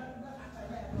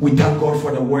 We thank God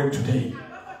for the word today.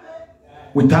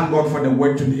 We thank God for the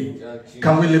word today.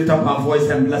 Can we lift up our voice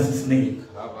and bless his name?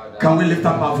 Can we lift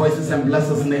up our voices and bless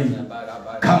his name?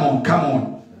 Come on, come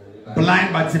on.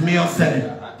 Blind Bartimaeus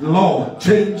said, Lord,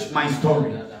 change my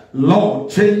story. Lord,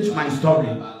 change my story.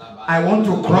 I want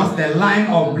to cross the line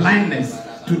of blindness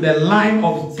to the line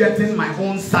of getting my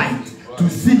own sight to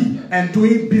see and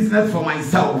doing business for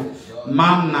myself.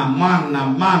 Mana,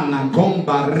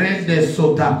 gomba, rende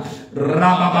sota,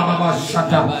 rabababa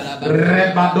shata,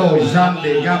 rebado,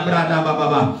 jande, gabrada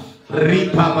bababa,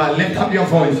 ripaba. Lift up your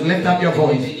voice, lift up your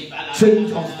voice. Change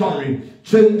your story,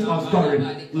 change your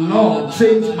story. Lord,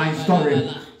 change my story.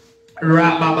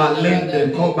 Rababa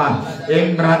lende koba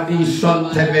embradi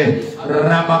sonteve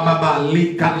rababa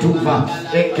likatuva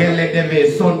ekele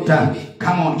deve sonta.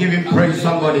 Come on, give him praise,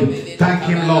 somebody. Thank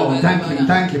him, Lord. Thank him,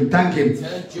 thank him, thank him.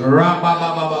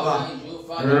 Rababa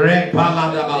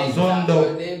repalada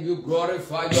bazondo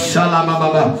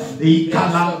shalababa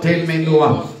ikalante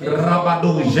menua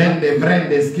rabado jende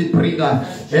vrende skiprida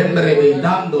embre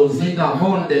dando zida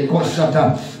monde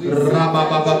koshata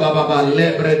rababa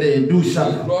lebre de dusha.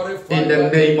 In the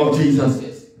name of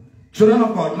Jesus. Children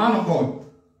of God, man of God,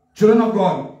 children of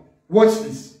God, watch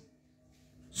this.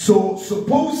 So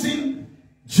supposing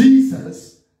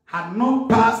Jesus had not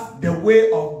passed the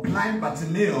way of blind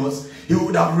Bartimaeus, he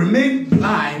would have remained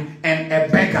blind and a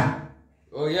beggar.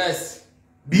 Oh yes.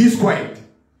 Be squared.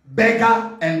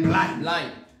 Beggar and blind.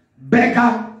 Blind.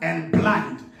 Beggar and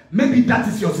blind. Maybe that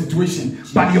is your situation,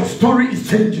 but your story is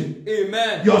changing.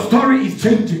 Amen. Your story is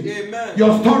changing. Amen.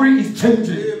 Your story is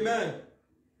changing. Amen.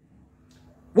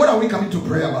 What are we coming to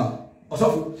pray about?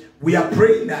 Also, we are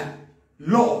praying that,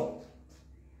 Lord,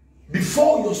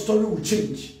 before your story will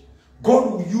change,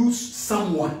 God will use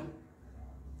someone.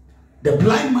 The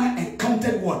blind man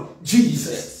encountered what?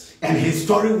 Jesus. And his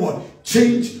story what?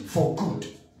 Changed for good.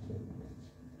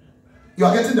 You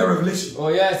are getting the revelation? Oh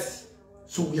yes.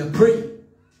 So we are praying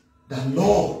that,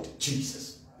 Lord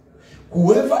Jesus,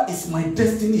 whoever is my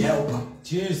destiny helper,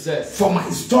 Jesus, for my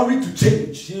story to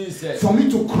change, Jesus, for me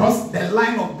to cross the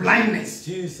line of blindness,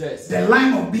 Jesus, the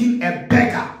line of being a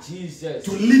beggar, Jesus,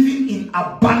 to living in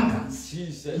abundance,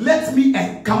 Jesus, let me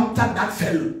encounter that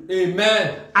fellow.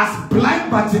 Amen. As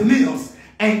blind Bartimaeus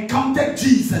encountered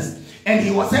Jesus and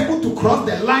he was able to cross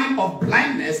the line of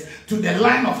blindness to the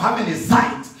line of having a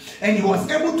sight, and he was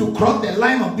able to cross the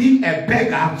line of being a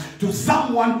beggar to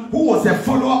someone who was a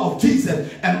follower of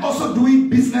Jesus and also doing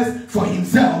business for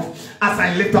himself. As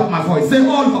I lift up my voice, say, oh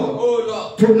Lord, oh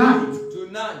Lord,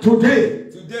 tonight, today,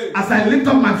 as I lift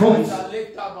up my voice,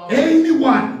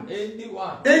 anyone,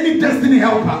 any destiny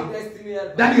helper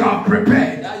that you have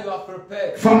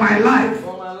prepared for my life,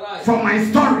 for my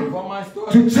story,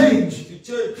 to change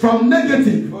from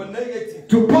negative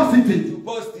to positive,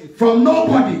 from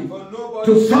nobody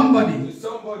to somebody,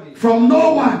 from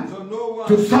no one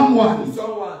to someone,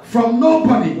 from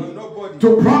nobody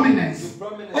to prominence.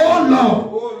 Oh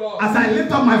Lord, as I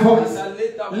lift up my voice,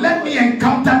 let me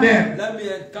encounter them,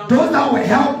 those that will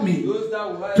help me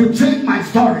to change my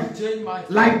story.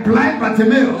 Like blind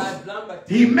Bartimaeus,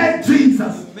 he met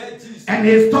Jesus and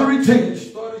his story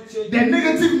changed. The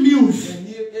negative news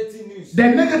the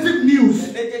negative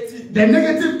news, the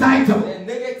negative title, and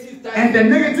the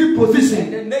negative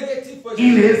position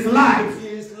in his life,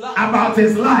 about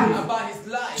his life.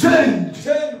 Change.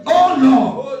 Oh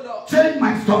Lord, change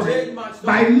my story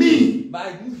by me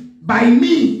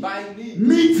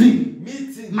meeting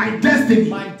my destiny.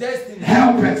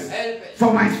 Help us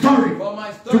for my story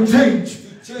to change.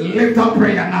 Lift up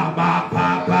prayer now. Ba,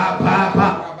 ba, ba, ba,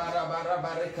 ba.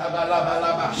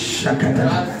 Shakata.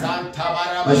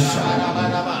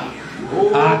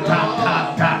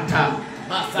 Atatata.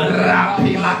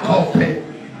 Rapila kope.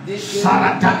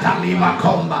 Saratata lima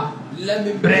komba.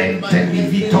 Brente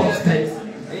livitoste.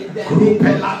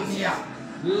 Grupelania.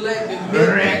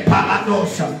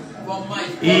 Repaladosha.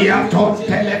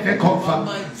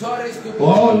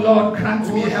 Oh Lord, grant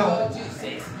me help.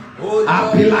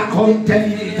 Apila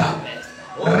contenita.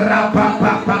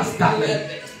 Rapapapasta.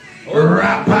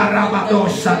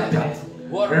 Raparabadosata.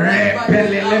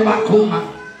 Repelelebakuma.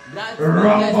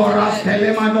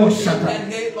 Romborastelemadosata.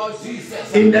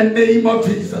 In the name of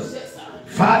Jesus.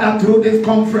 Father, through this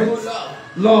conference,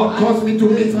 Lord, cause me to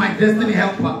meet my destiny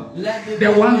helper.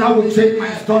 The one that will change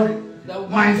my story.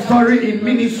 My story in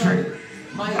ministry.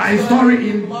 My story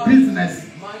in business.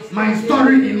 My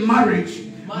story in marriage.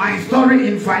 My story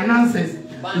in finances.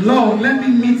 Lord, let me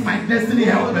meet my destiny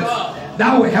helpers.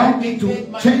 That will help me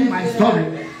to change my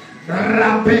story.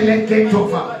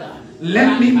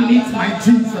 Let me meet my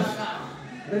Jesus.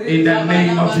 In the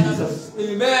name of Jesus.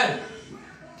 Amen.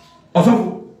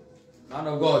 Also, man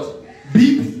of God.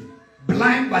 Beep,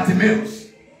 blind Bartimaeus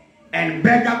and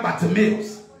beggar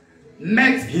Bartimaeus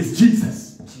met his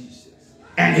Jesus.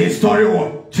 And his story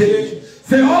will change.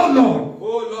 Say, oh Lord,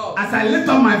 as I lift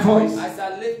up my voice,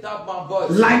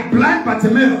 like blind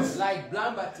Bartimaeus,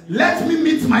 let me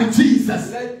meet my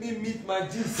Jesus.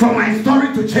 For my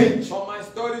story to change.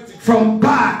 From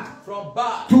bad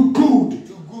to good.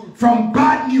 From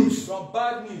bad news,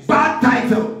 bad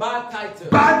title,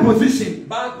 bad position,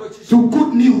 to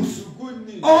good news.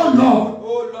 Oh Lord,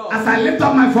 as I lift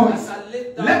up my voice,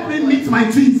 let me meet my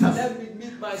Jesus.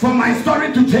 For my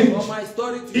story to change.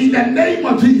 In the name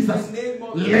of Jesus.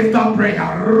 Lift up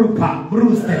prayer. Rupa,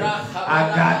 Bruce,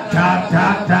 Agata,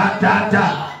 da, da, da,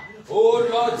 da. Oh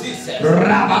Lord Jesus.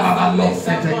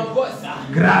 Rababalosete.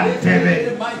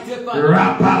 Granteve.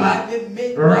 Rapala.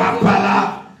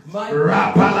 Rapala.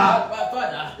 Rapala.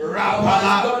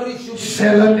 Rapala.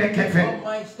 Sheladekefe.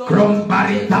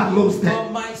 Krombarita Luste.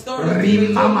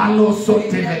 Rimamalo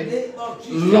Soteve.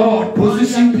 Lord,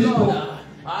 position people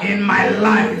in my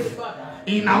life,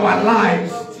 in our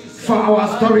lives, for our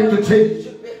story to change.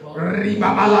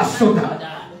 Ribabala Soda.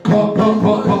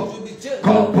 Kopopopo.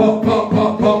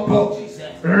 Kopopopopopo.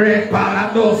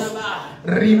 Reparados.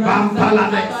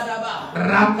 Ribampalade.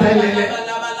 Rapelele.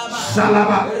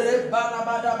 Salaba.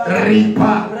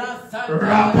 Ripa.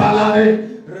 Rapalade.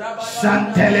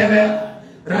 Santeleve.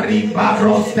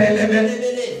 Ribaros televe.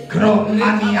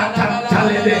 Kromania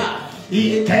tantaleve.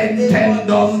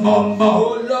 Itendom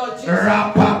bombo.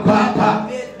 Rapapapa.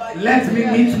 Let me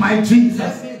meet my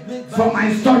Jesus for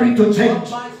my story to change.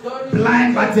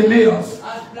 Blind Bartimaeus,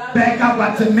 beggar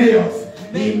Bartimaeus,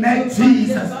 he met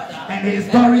Jesus and his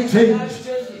story changed.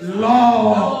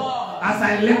 Lord, as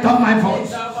I lift up my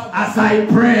voice, as I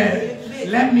pray,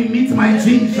 let me meet my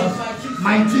Jesus.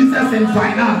 My Jesus in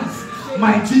finance,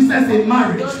 my Jesus in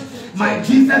marriage, my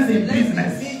Jesus in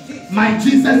business, my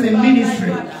Jesus in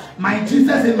ministry, my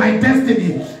Jesus in my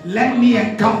destiny. Let me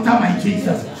encounter my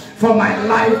Jesus for my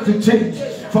life to change,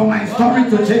 for my story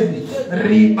to change.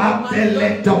 Riba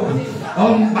Beleto,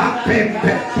 Omba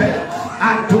Pepe,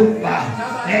 Atuba,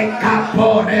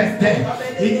 Ekaporeste,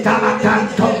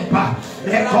 Italatantomba,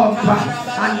 Ekompa,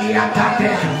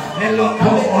 Aliatate,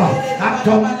 Elopo,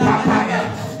 Atompapaya,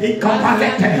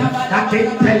 Ikopalete,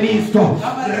 Atimpelisto,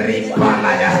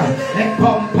 Ripalaya,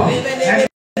 Epompo,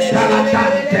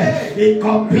 Talatante,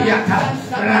 Ikopiata,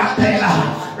 Rapela,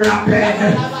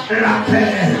 Rapel,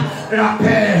 Rapel,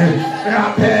 Rapel,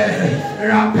 Rapel,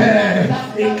 Rapel,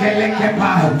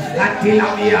 Ikelekepa,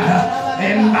 Atilamia,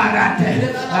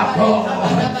 Embarate, Apo,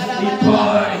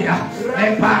 Iporia,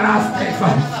 Eparastefa,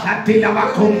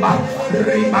 Atilavakumba,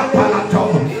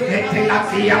 Ribapalato,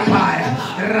 Etilafia Paya,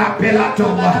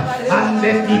 Rapelatomba,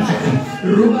 Andetife,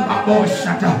 Rumba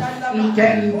Boshata,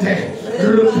 Kente,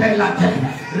 Rupelate,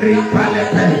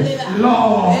 Ripalepe.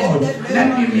 Lord, let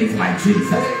me meet my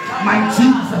Jesus. My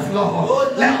Jesus,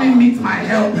 Lord. Let me meet my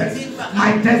helpers,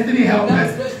 my destiny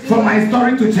helpers, for my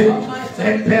story to change.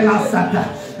 Epelasata,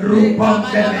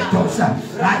 Rubombeletosa,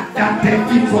 Atate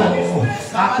Vivo,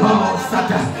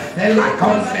 Aposata,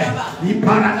 Elaconde,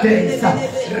 Iparadesa,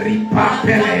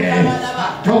 Ripapele,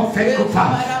 Atofecufa,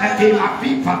 Atila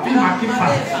Fifa, Fima Kifa,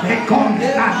 Econde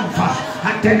Nanufa,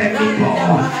 Atelevipo,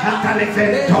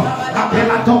 Atalefento,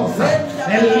 Apelatosa,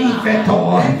 Eliveto,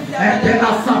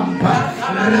 Epela Sampa,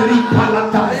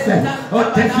 Ripalatase,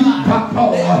 Otevipa Po,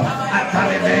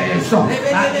 Ataleveso,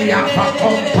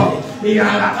 Adiapaponto,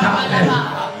 Ialatale,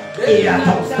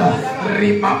 Iatosta,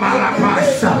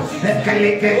 Rimamarapasa,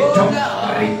 Ecalegeto,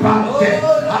 Ripante,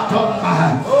 Atoma,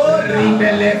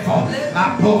 Ribelefo,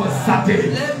 Apostate,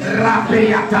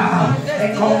 Rabiata,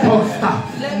 Ecoposta,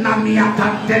 Namiata,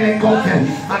 Telecote,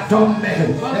 Atome,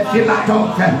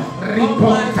 Filatofe,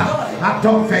 Riponta,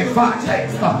 Atofe,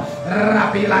 Fatexta,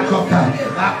 Rabilacota,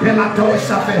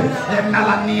 Apelatosafe,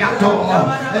 Melaniato,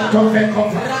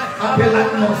 Tofecofa,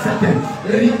 Apelanosete,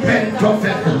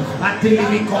 Ripentofe,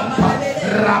 Atilivicompa,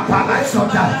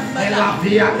 Rapalasota,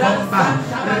 Elavia Comba,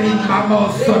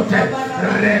 Rimamosote,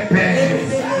 Repe,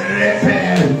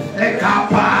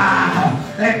 Ecapa,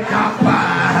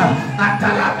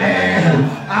 Atalabe,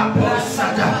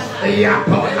 Aposata,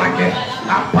 Yapolake,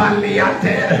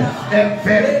 Apaliate,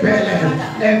 Efempele.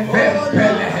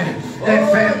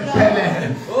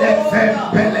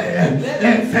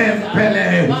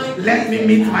 Let me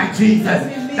meet my Jesus.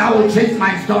 That will change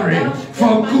my story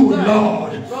for good,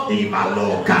 Lord.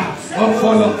 Imaloka,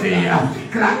 Ofolofia,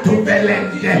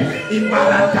 Kratubelende,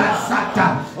 Ibarata Sata,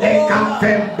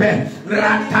 Ekafempe,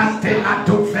 Ratate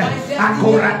Atufe,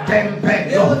 Akura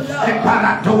Tempedo,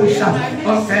 Eparatosha,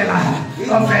 Ofela,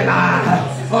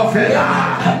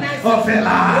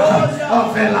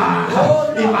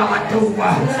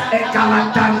 Imalatua,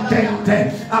 Ekalatantente,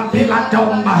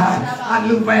 Apilatoma,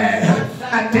 Aluve,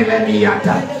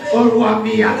 Atelemiata,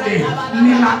 Oruamiate,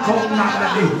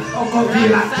 Nilaconadi,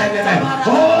 Okovila Teleme,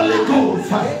 Holy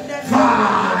Ghost,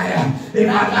 fire,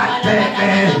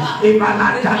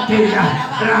 Imanatatia,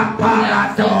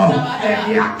 Raparato,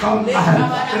 Ediacomba,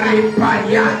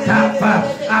 Ripayata,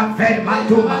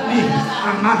 Avematumani,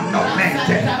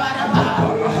 Amanomente,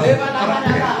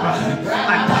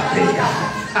 Atatia,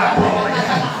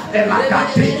 Aboya,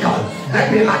 Elatatico,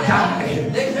 Epilatami,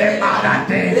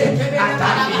 Emarate,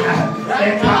 Atalia,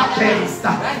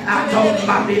 Epatesta,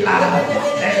 Atomabila,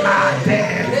 Elate,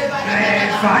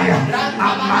 Fire,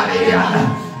 Amariana,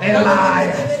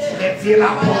 Elia,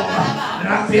 Efilapoma,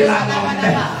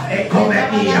 Rapilanonde,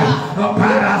 Economia,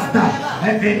 Oparasta,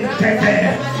 Evinteve,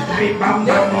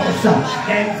 Ribambamosa,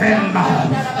 Evemba,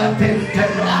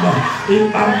 Atentemundo,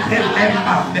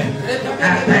 Ibampelemande,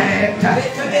 Apeta,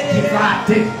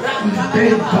 Etivati,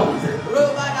 Bentos,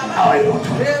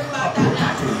 Oyoto,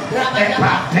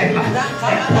 Epatela,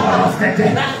 Eporostete,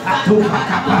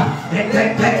 Atupacapa,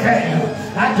 Etete,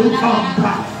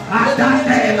 Atupampa,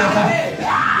 Atatela,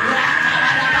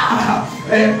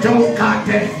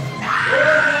 Etocate,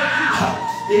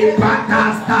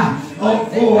 Ipatasta,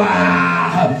 Ofua,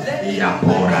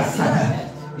 Iaporasada.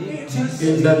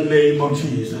 In the name of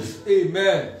Jesus.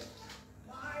 Amen.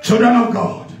 Children of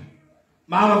God,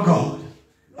 man of God,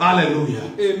 hallelujah.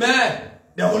 Amen.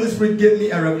 The Holy Spirit gave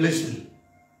me a revelation.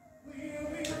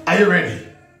 Are you ready?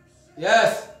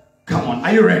 Yes. Come on,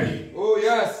 are you ready? Oh,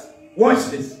 yes. Watch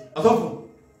this.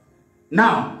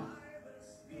 Now,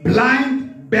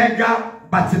 blind beggar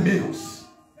Bartimaeus.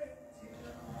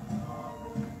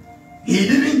 He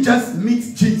didn't just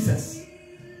meet Jesus,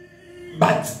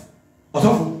 but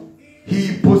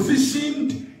he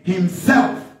positioned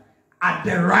himself at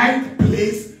the right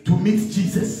place to meet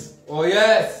Jesus. Oh,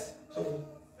 yes.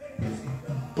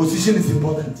 Position is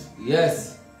important.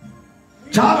 Yes.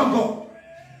 Child of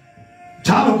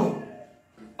God,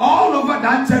 all over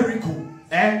that Jericho,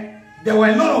 there were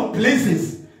a lot of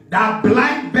places that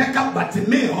blind beggar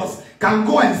Bartimaeus can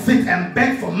go and sit and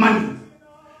beg for money.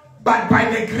 But by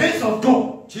the grace of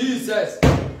God, Jesus,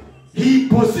 he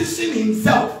positioned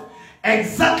himself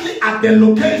exactly at the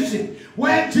location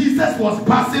where Jesus was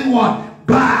passing what?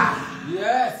 By.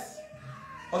 Yes.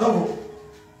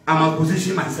 I must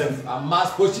position myself. I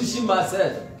must position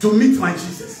myself to meet my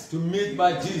Jesus. To meet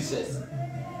my Jesus.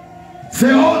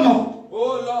 Say, oh Lord.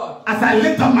 Oh Lord. As I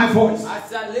lift up my voice.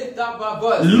 As I lift up my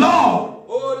voice. Lord.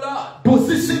 Oh Lord.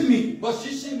 Position me.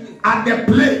 Position me. At the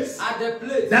place. At the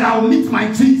place. That I will meet my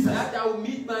Jesus. That I will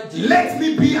meet my Jesus. Let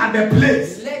me be at the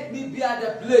place. Let me be at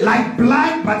the place. Like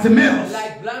blind Bartimaeus.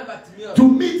 Like blind Bartimaeus. To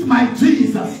meet my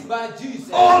Jesus. To meet my Jesus.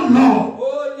 Oh Lord.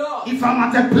 Oh Lord. If I'm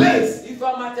at a place. If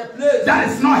I'm at a place. That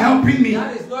is not helping me.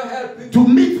 That is not helping me. To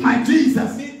meet my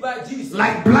Jesus. To meet my Jesus.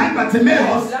 Like blind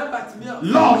Bartimaeus. Like blind Bartimaeus.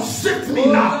 Lord, shift me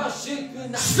now. Lord, shift me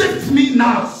now. Shift me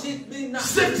now. Shift me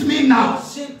Shift me now.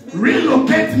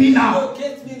 Relocate me now.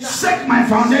 Shake my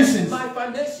foundations.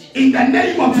 In the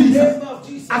name of Jesus.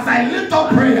 As I lift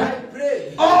up prayer.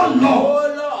 Oh Lord.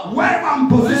 Where I'm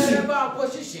positioned.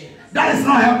 That is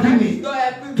not helping me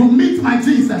to meet my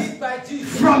Jesus.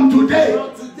 From today,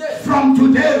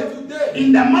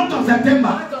 in the month of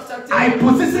September, I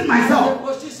position myself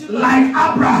like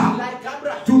Abraham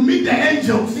to meet the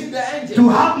angels, to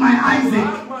have my Isaac,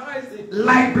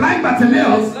 like blind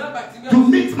Bartimaeus to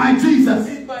meet my Jesus,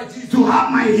 to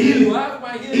have my healing.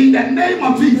 In the name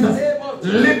of Jesus,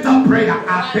 lift up prayer.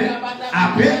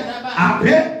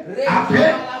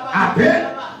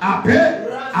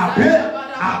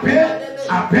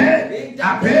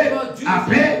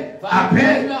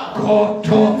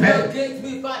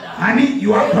 Honey,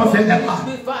 you are crossing the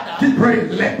line. Keep praying.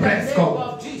 Let prayers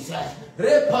go.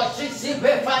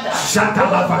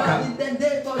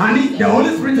 Honey, the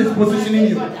Holy Spirit is positioning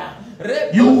you.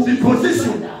 You will be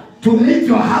positioned to meet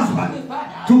your husband,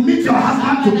 to meet your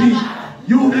husband to be.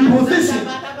 You will be positioned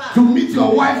to meet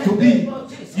your wife to be.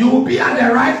 You will be at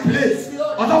the right place.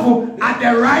 At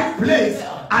the right place,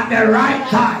 at the right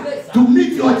time to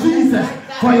meet your Jesus,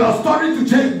 for your story to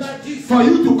change, for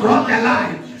you to cross the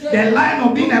line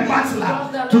of being a bachelor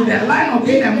to the line of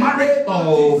being a married.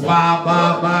 Oh, ba.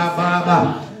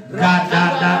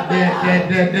 Gadada de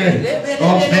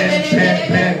oh pe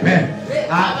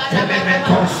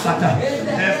atelemeto sata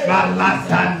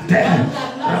ebalatante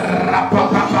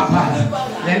rapapapa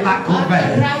elakuve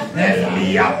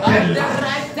eliapela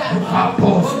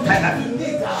apostela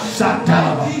sata.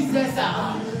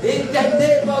 In the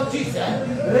name of Jesus,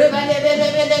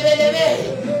 rebelebelebelebelebe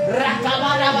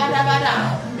rakamara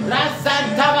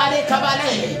rasantavale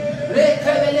kabale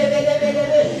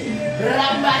rekebelebelebelebe.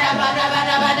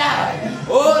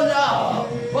 Oh Lord,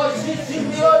 position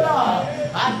me, oh Lord,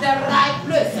 at the right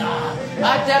place,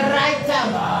 at the right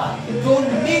time, to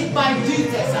meet my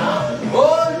Jesus.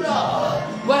 Oh Lord,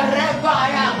 wherever I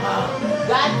am,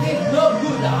 that is no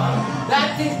good,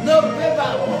 that is no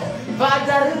favorable.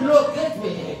 Father, relocate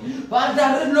me. Father,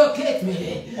 relocate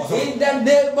me. In the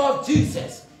name of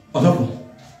Jesus.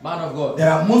 Man of God.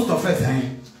 There are most of us,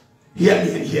 hear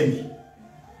me and hear me.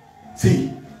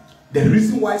 See, the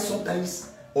reason why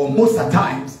sometimes or most of the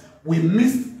times we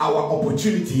miss our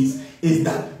opportunities is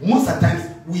that most of the times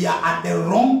we are at the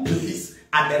wrong place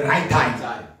at the right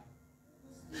time.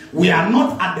 We are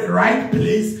not at the right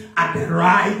place at the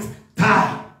right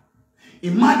time.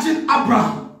 Imagine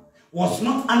Abraham was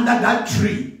not under that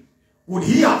tree. Would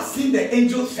he have seen the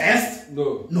angels first?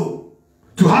 No.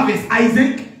 To have his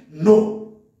Isaac?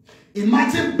 No.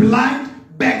 Imagine blind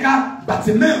beggar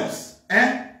Bartimaeus.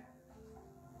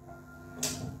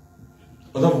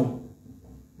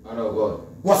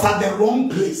 Was at the wrong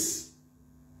place.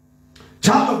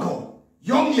 Child of God,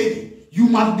 young lady, you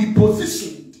must be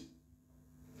positioned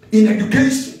in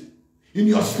education, in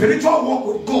your spiritual walk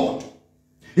with God,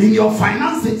 in your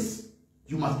finances.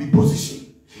 You must be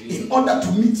positioned in order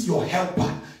to meet your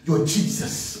helper, your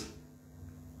Jesus.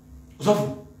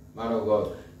 Man of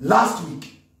God. Last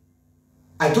week,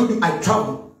 I told you I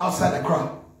traveled outside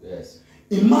Accra. Yes.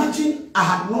 Imagine I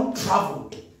had not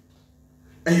traveled.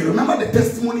 And you remember the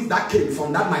testimonies that came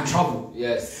from that my travel.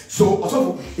 Yes. So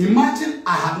also imagine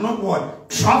I had not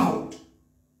traveled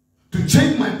to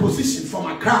change my position from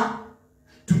Accra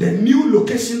to the new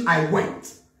location I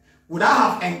went. Would I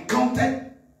have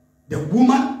encountered the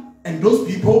woman and those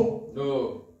people?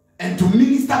 No. And to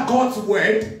minister God's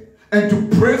word and to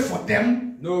pray for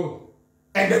them? No.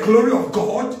 And the glory of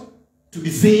God to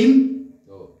be seen?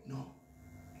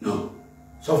 No.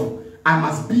 So I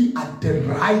must be at the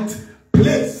right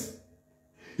place.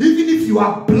 Even if you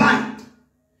are blind,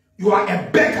 you are a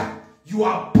beggar, you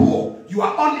are poor, you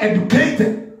are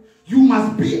uneducated, you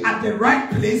must be at the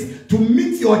right place to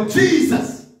meet your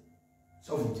Jesus.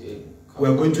 So we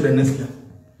are going to the next level.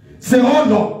 Say, oh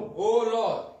Lord. Oh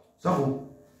Lord. So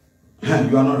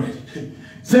you are not ready.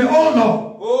 Say, oh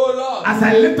Lord. Oh Lord. As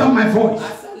I lift up my voice.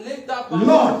 As I lift up my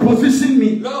Lord, voice. Position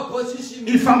me. Lord, position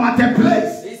me. If I'm at a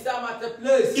place.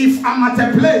 If I'm at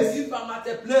a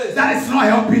place that is not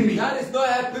helping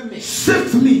me,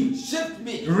 shift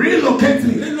me, relocate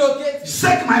me,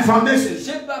 shake my foundation,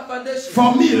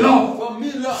 for me, Lord,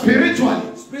 spiritually,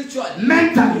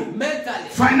 mentally,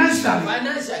 financially,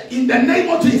 in the name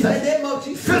of Jesus,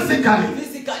 physically,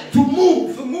 to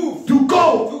move, to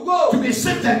go, to be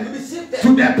shifted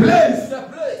to the place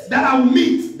that I will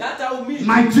meet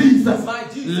my Jesus.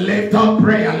 Lift up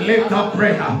prayer.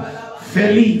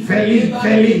 Feli,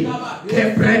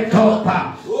 Kebretopa,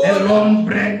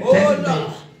 Elombrentende,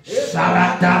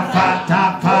 Sarata,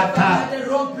 Fata,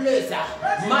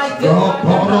 my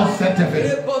Roporo seteve.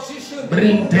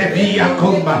 Brinte via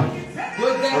comba.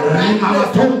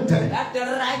 Rimalatonte.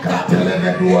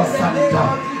 Cateleve dua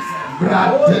santa.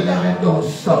 Brateleve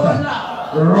dosa.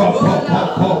 Ropo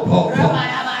popo popo.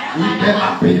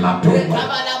 Ibela pila tumba.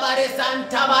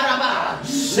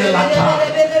 Selata.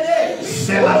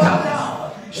 Selata.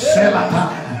 Selata.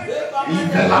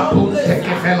 Ibela punte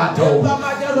che felato.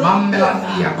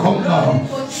 Mammelandia combo.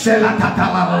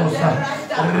 Selata la rosa.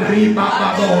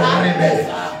 Ribababo rebe.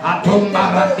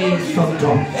 Atomba rati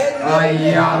sotto.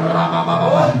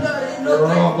 Ayarababa.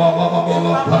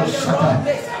 Robababo pasata.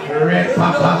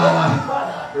 Repapala.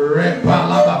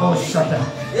 Repalababosata.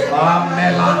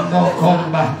 Amelando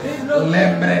comba.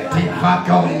 Lembreti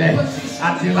faconde.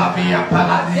 Atilavia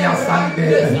paladia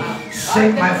sande.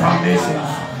 Shake my foundations.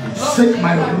 Shake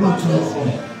my roots,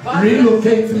 Lord.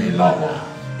 Relocate me, Lord.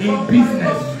 In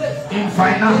business, in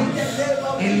finance,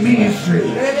 in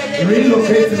ministry.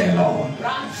 Relocate me, Lord.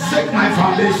 Shake my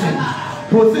foundation.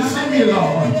 Position me,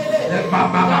 Lord.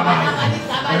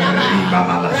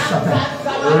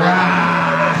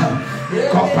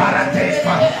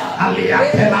 Comparativa, alia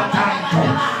pelatanto,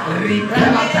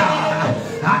 ripelata,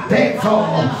 ateto,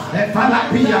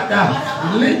 efalapiada,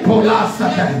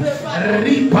 lipolasata,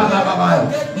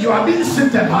 ripalababa. You are being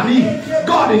sifted, honey.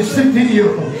 God is sifting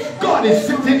you. God is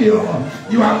sifting you.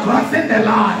 You are crossing the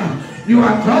line. You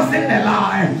are crossing the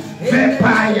line.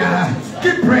 Vampire.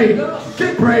 Keep praying.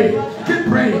 Keep praying. Keep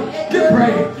praying. Keep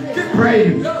praying. Keep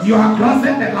praying. You are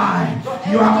crossing the line.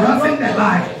 You are crossing the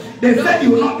line. They said you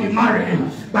will not be married,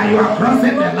 but you are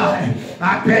crossing the line.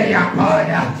 Apeya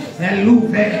paya,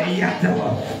 eluve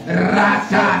yato,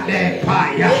 rata de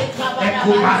paya,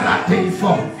 ekubarate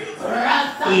fo,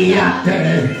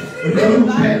 yate,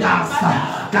 rupelasa,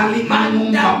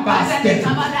 kalimanu basket,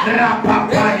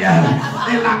 rapapaya,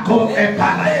 elako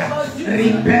epalaya,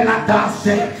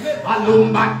 ripelatase,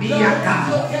 alumba diaka,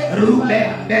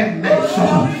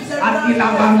 rubendembeso,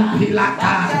 atilavan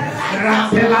pilata.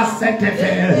 Rapela seteve,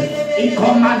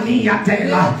 ikomania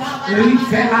tela,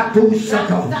 rifela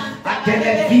tushato,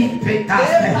 atele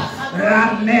vipetaste,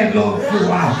 ramelo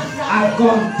fua,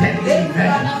 agonte live,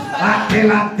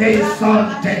 atela de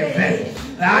sonteve,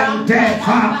 ante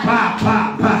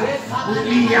pa,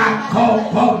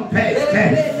 liako pompete,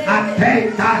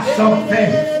 ateta sofe,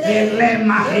 ele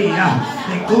maria,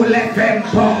 ecule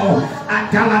tempo,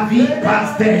 atala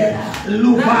vipaste,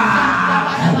 luva.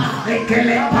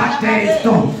 Ekele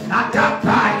patesto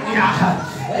atapaya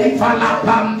ifala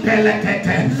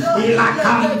pampelete ila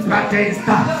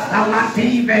campatesta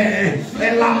alative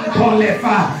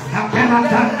elampolefa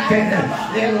apelatante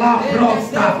ela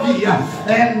prostafia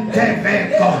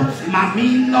enteveco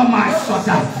mamino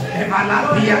masota evala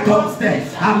pia toste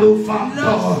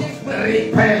alufanto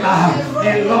ripela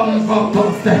elombo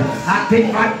toste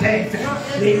ativate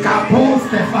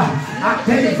ikapostefa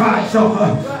ativajo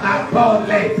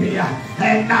apolepia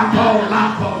enapola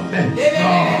ponde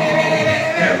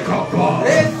ekopo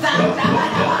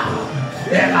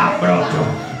ela broto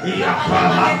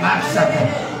iapala masaka.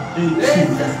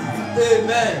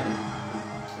 Amen.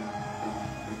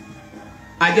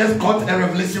 I just got a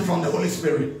revelation from the Holy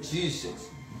Spirit. Jesus.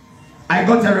 I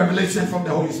got a revelation from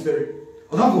the Holy Spirit.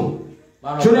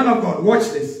 Children of God,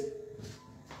 watch this.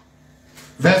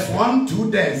 Verse 1,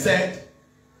 2 there said,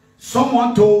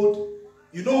 someone told,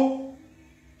 you know,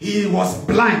 he was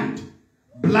blind.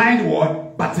 Blind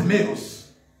what?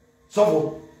 Bartimaeus.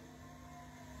 So,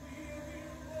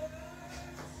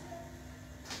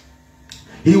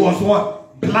 he was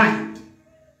what? Blind.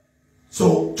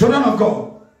 So, children of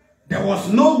God, there was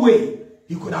no way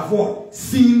he could have what?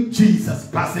 Seen Jesus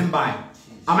passing by.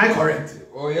 Am I correct?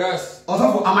 Oh, yes.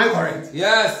 Also, am I correct?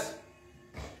 Yes.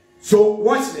 So,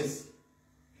 watch this.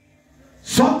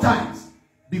 Sometimes,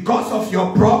 because of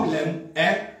your problem,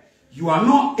 you are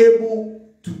not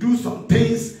able to do some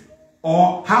things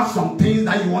or have some things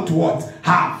that you want to what?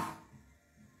 Have.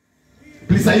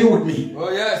 Please, are you with me? Oh,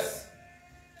 yes.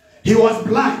 He was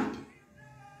blind.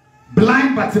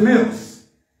 Blind Bartimaeus.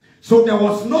 So there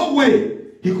was no way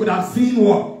he could have seen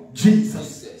what?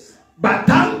 Jesus. But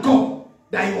thank God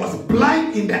that he was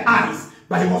blind in the eyes,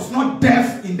 but he was not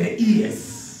deaf in the ears.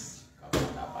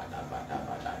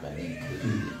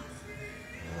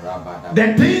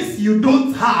 The things you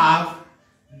don't have,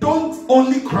 don't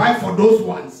only cry for those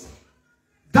ones.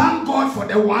 Thank God for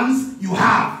the ones you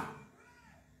have.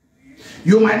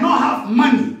 You might not have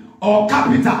money or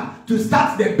capital to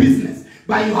start the business,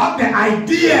 but you have the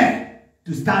idea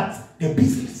to start the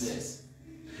business.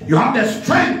 You have the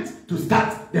strength to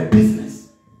start the business.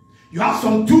 You have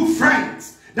some 2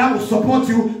 friends that will support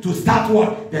you to start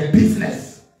what? The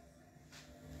business.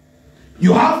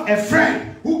 You have a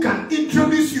friend who can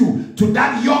introduce you to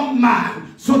that young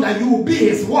man so that you will be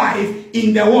his wife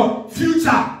in the what?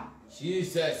 Future.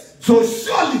 Jesus. So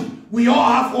surely we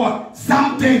all have what?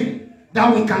 Something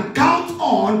that we can count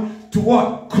on to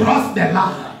what? Cross the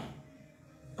line.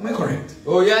 Am I correct?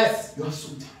 Oh yes. You are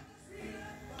something.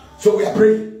 So we are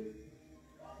praying.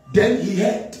 Then he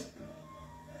heard.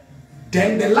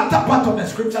 Then the latter part of the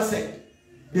scripture said,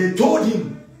 they told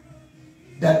him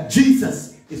that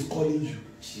Jesus is calling you.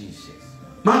 Jesus.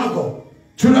 Man of God,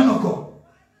 children of God,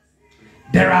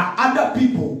 there are other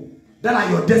people that are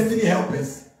your destiny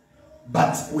helpers.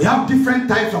 But we have different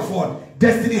types of what?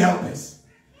 Destiny helpers.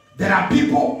 There are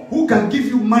people who can give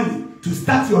you money to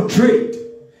start your trade.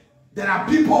 There are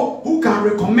people who can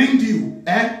recommend you.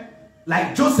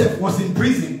 Like Joseph was in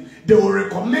prison. They will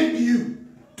recommend you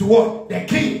to what? The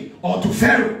king or to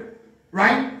Pharaoh.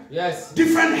 Right? Yes.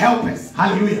 Different helpers.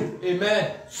 Hallelujah.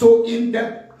 Amen. So in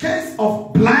the case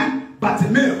of blind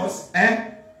Bartimaeus,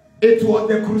 it was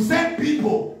the crusade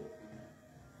people.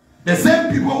 The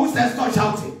same people who said stop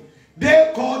shouting.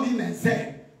 They called him and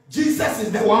said, Jesus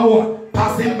is the one who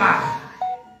passing by.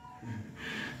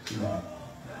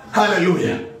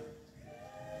 Hallelujah.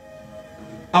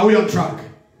 Are we on track?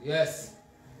 Yes.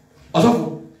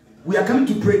 Also, we are coming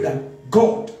to pray that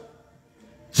God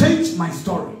change my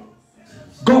story.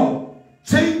 God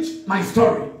change my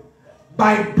story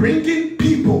by bringing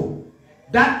people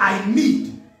that I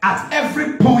need at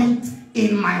every point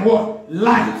in my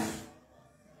life.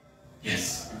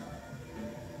 Yes.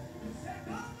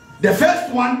 The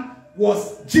first one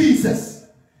was Jesus,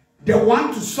 the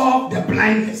one to solve the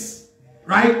blindness,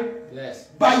 right? Yes.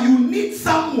 But you need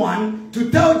someone to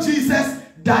tell Jesus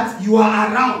that you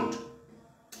are around.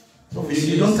 So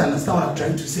you don't understand what I'm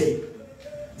trying to say.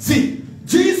 See,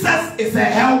 Jesus is a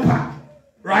helper,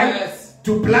 right? Yes.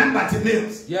 To blind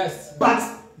Bartimaeus. Yes. But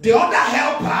the other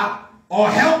helper or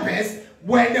helpers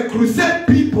were the crusade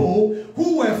people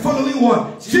who were following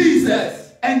what?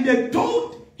 Jesus. And they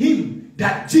told him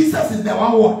that Jesus is the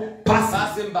one who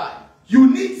passing by.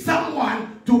 You need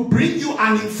someone to bring you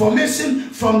an information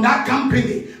from that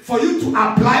company for you to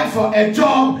apply for a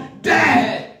job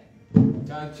there.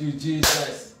 Thank you,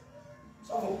 Jesus.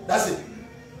 So that's it.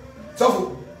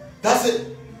 So that's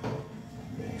it.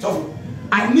 So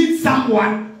I need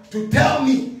someone to tell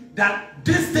me that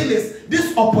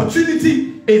this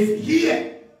opportunity is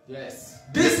here. Yes.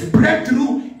 This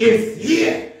breakthrough is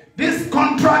here. This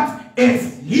contract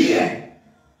is here.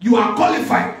 You are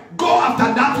qualified. Go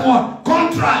after that one.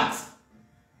 Contract.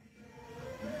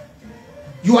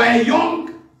 You are a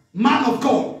young man of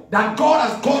God that God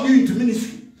has called you into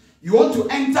ministry. You want to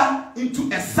enter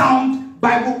into a sound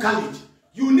Bible college.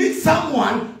 You need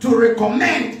someone to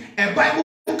recommend a Bible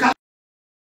college.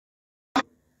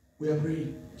 We are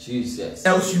praying. Jesus.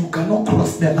 Else you cannot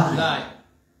cross the line.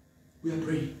 We are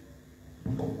praying.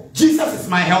 Jesus is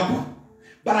my helper.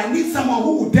 But I need someone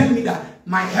who will tell me that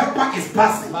my helper is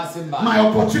passing by. My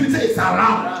opportunity is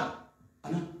around.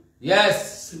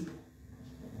 Yes. Simple.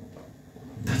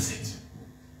 That's it.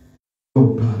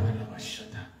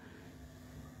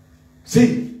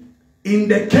 See, in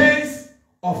the case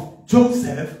of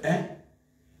Joseph,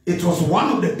 it was one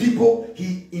of the people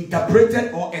he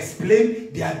interpreted or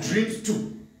explained their dreams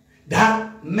to.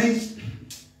 That meant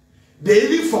they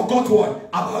even forgot what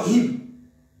about him.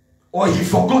 Or he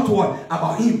forgot what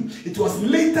about him. It was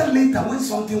later when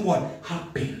something what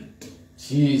happened.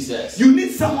 Jesus. You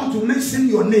need someone to mention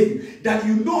your name, that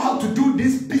you know how to do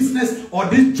this business or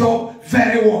this job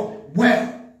very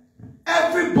well.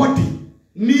 Everybody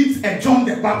needs a John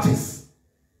the Baptist.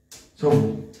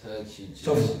 So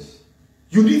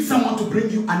you need someone to bring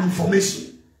you an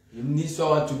information. You need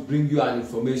someone to bring you an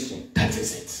information. That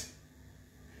is it.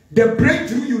 The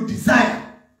breakthrough you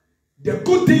desire, the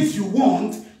good things you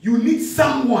want, you need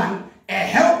someone, a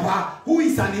helper, who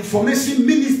is an information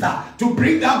minister to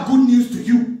bring that good news to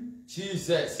you.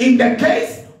 Jesus. In the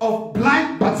case of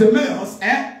blind Bartimaeus,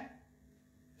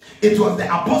 it was the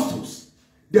apostles,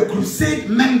 the crusade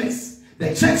members,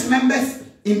 the church members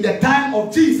in the time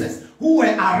of Jesus who were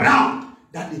around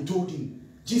that they told him,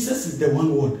 Jesus is the one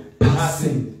who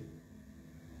passing.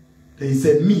 They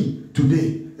said, me,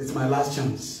 today is my last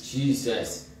chance.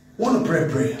 Jesus. Want to pray a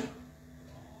prayer?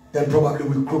 Then probably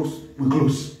we'll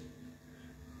close.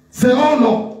 Say, oh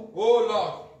Lord. Oh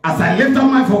Lord. As I lift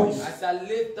up my voice. As I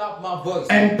lift up my voice.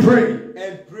 And pray.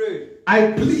 And pray.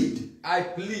 I plead. I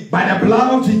plead. By the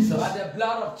blood of Jesus. By the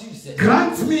blood of Jesus.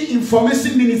 Grant me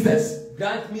information ministers.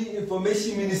 Grant me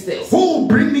information ministers. Who will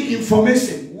bring me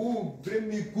information. Who will bring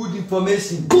me good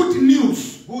information. Good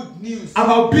news. Good news.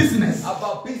 About business.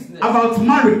 About business. About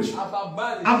marriage. About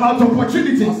marriage. About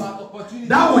opportunities. About opportunities.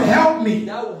 That will help me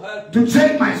That will help to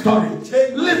change my story.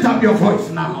 Lift up your voice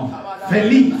now.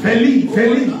 Feli, Feli,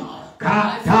 Feli.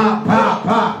 Kata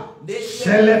papa.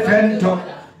 Selefento.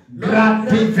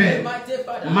 Grative.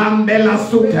 Mambela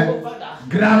sute.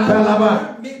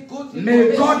 Grapalaba.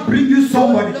 May God bring you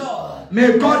somebody.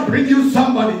 May God bring you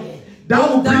somebody that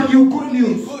will bring you good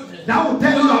news. That will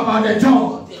tell you about the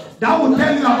job. That will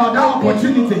tell you about that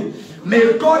opportunity.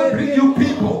 May God bring you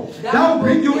people that will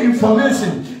bring you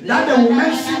information, that they will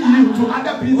mention you to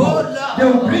other people. They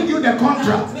will bring you the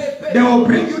contract. They will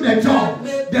bring you the job.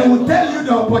 They will tell you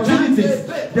the opportunities.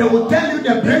 They will tell you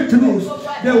the breakthroughs.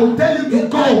 They will tell you to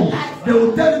go. They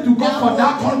will tell you to go for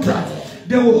that contract.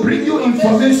 They will bring you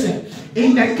information.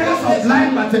 In the case of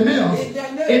blind Bartimaeus,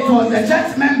 it was the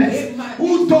church members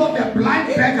who told the blind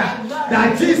beggar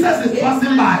that Jesus is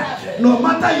passing by. No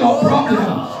matter your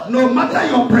problem, no matter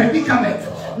your predicament,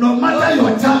 no matter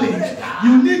your challenge,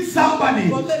 you need somebody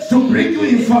to bring you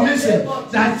information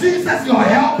that Jesus, your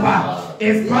helper,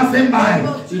 is passing by.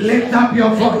 Lift up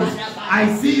your voice.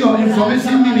 I see your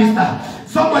information minister.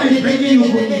 Somebody is bringing you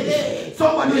good news.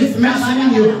 Somebody is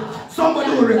mentioning you.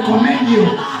 Somebody will recommend you.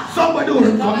 Somebody will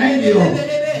recommend you.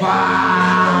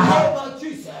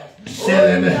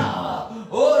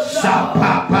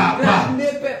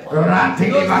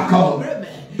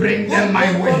 Bring them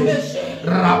my way.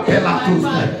 Rapelatus.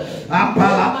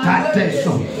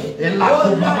 Apalatateso.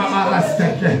 Elakubabaraste.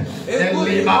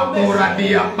 Elima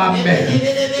Moradia Bambe.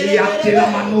 Yatila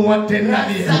Manua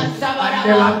Tenadia.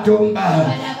 Andela Tumba.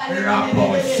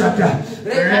 Rapo Shata.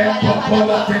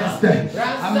 Repopola Teste.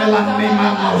 Amelanima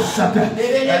no Shata.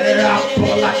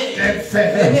 Rapola Tefe.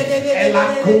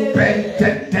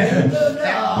 Elakupentete.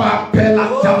 Papela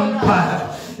Tampa.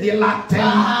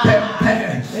 Elatempepe.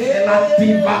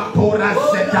 Elativa Pora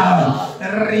Seta.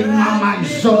 Rimama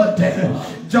Zonte.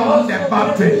 John the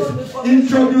Baptist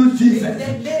introduced Jesus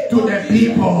to the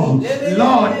people.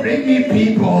 Lord, bring me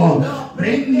people.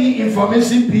 Bring me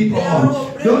information people.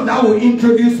 Those that will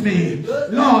introduce me.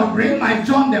 Lord, bring my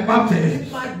John the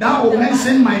Baptist. That will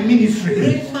mention my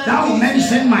ministry. That will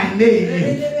mention my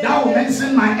name. That will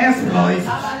mention my exploits.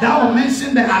 That will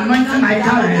mention the anointing I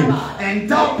carry. And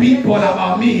tell people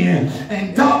about me.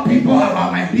 And tell people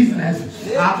about my business.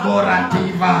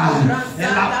 Amorativa,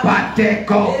 la pate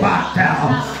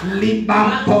copata,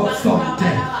 libampo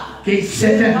sonte, che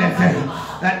siete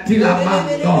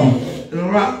attilamando,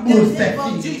 rabuste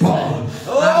tipo,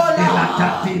 la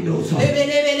tatidoso,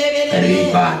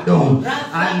 ribado,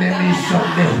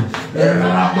 anemisonde,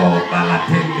 rabo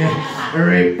palatende,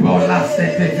 ripola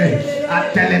sete, a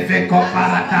telefeco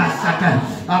paratasata,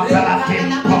 a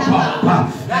palatim popopa,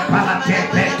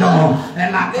 palatepeto, e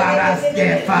la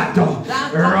paraste fato,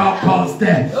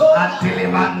 roposte, a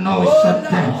tilivano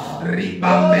sote,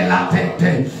 ribambela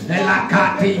tete, e la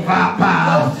cativa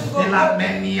pa, e la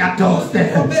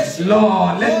meniatoste.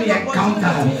 Lord, let me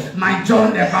encounter my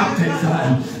John the Baptist,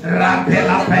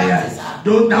 rapela payas.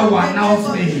 Those that will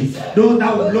announce me, those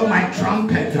that will blow my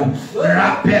trumpet,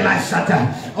 rapela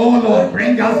shata. Oh Lord,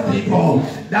 bring us people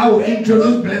that will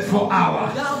introduce blissful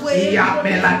hour.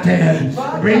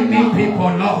 Bring me people,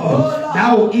 Lord,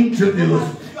 that will introduce,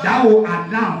 that will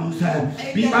announce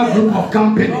people group of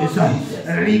companies.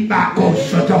 Ribako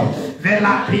Soto,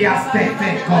 Vela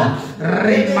Piastefeco,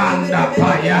 Remanda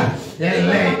Paya,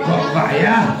 Eleko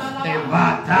Vaya.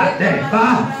 Evata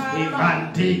deva,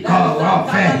 Ivantico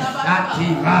Rofe,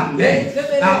 Ativande,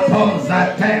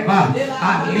 Aposa Teva,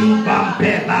 Alibam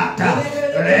Pelata,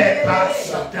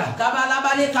 Repasata,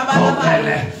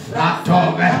 Copele,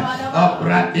 Atove,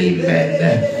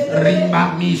 Obradimende, Rima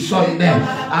Misonde,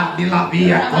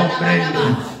 Adilavia Comprende,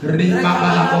 Rima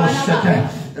Balabosete.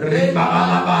 Riba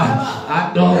Alaba,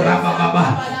 Adora Baba,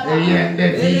 Yende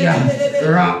Dia,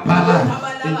 Rapala,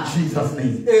 in Jesus'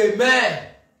 name. Amen.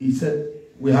 He said,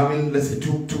 we're having, let's say,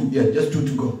 just two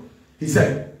to go. He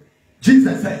said,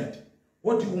 Jesus said,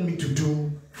 what do you want me to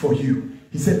do for you?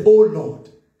 He said, oh Lord,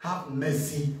 have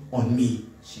mercy on me.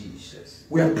 Jesus.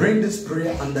 We are praying this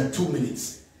prayer under 2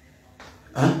 minutes.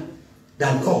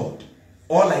 That Lord,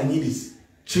 all I need is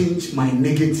change my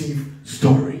negative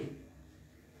story.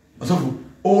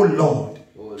 Oh Lord,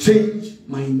 change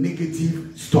my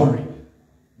negative story.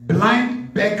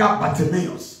 Blind beggar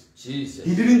Bartimaeus. Jesus.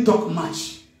 He didn't talk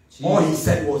much. Jesus. All he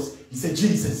said was, he said,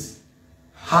 Jesus,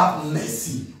 have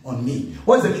mercy on me.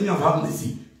 What's the meaning of have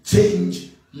mercy? Change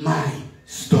my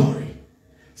story.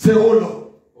 Say, oh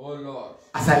Lord. Oh Lord.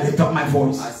 As I lift up my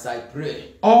voice. As I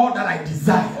pray. All that I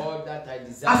desire. All that I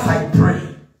desire. As I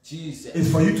pray.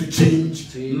 is for you to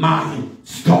change my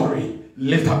story.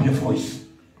 Lift up your voice.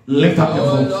 Lift up your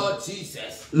voice. Lord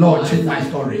Jesus. Lord, change my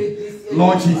story.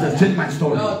 Lord Jesus, change my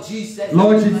story. Lord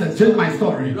Jesus, change my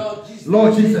story.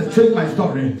 Lord Jesus, change my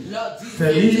story.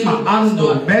 Selima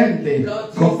ando bende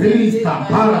coprista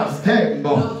para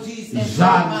stembo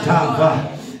zantava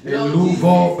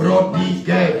luvo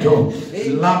brodigeto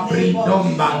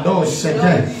labridomba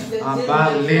dosete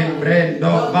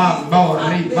abalimbrendo bambo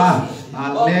riba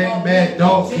alembe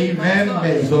doki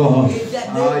vembezo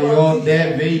ayo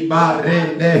devi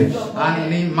barende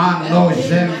animando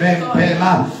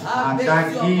jembempela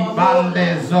adaki bande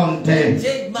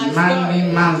zonte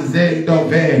mani manzendo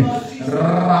ve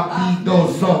rapido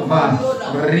sova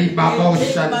ribabo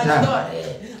shanta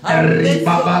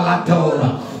ribabalato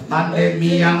ande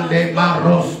miande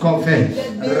maroscofe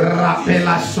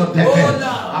rapela soteve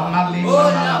amalima.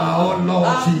 Oh Lord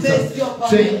Jesus,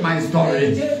 change my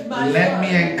story. Let me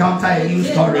encounter a new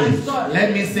story.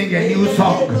 Let me sing a new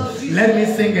song. Let me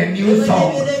sing a new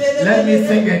song. Let me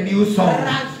sing a new song.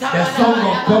 The song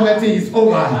of poverty is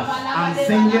over. I'm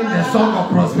singing the song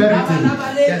of prosperity.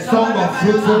 The song of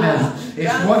fruitfulness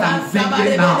is what I'm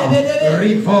singing now.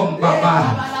 Reform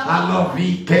Baba. I love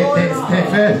you, Kete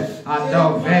Stefe.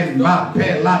 Adoven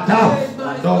Mapelata.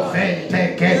 Adoven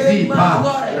Tekedipa.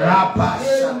 Rapa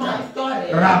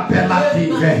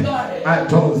Rapelative.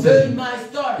 Adoze.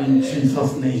 In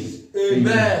Jesus' name.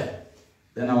 Amen.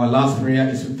 Then our last prayer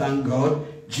is to thank God.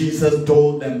 Jesus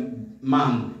told the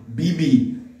man,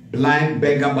 Bibi, blind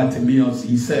beggar Bartimaeus,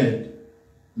 he said,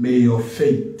 may your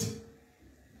faith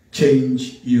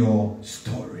change your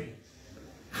story.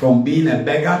 From being a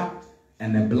beggar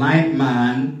and a blind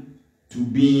man to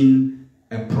being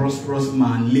a prosperous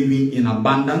man living in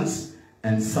abundance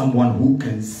and someone who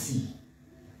can see.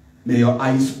 May your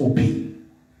eyes open.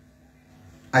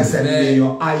 I said, amen. May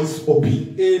your eyes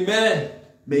open. Amen.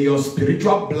 May your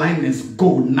spiritual blindness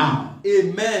go now.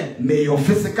 Amen. May your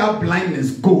physical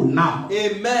blindness go now.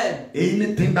 Amen.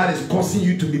 Anything that is causing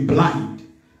you to be blind,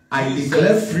 I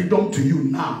declare freedom to you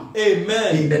now.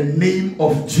 Amen. In the name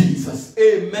of Jesus.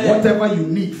 Amen. Whatever you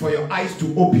need for your eyes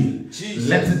to open, Jesus,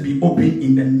 let it be open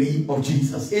in the name of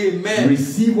Jesus. Amen.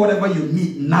 Receive whatever you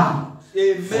need now.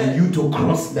 Amen. For you to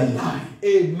cross the line.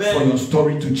 Amen. For your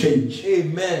story to change.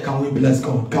 Amen. Can we bless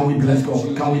God? Can we bless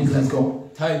God? Can we bless God?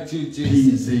 Thank you,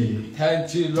 Jesus.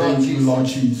 Thank you, Lord Jesus. Thank you, Lord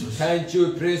Jesus. Thank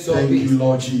you, Prince of Peace. Thank you,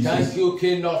 Lord Jesus. Thank you,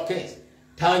 King of Kings.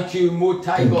 Thank you,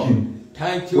 Multi God.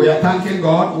 Thank you. We are thanking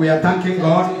God. We are thanking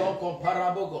God.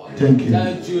 Thank you.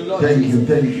 Thank you, Lord. Thank you.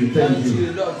 Thank you. Thank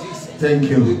you, Lord Jesus. Thank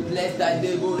you. We bless thy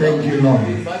name, Lord. Thank you, Lord.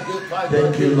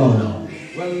 Thank you, Lord.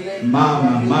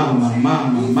 Mama,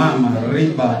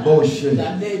 riba boshe,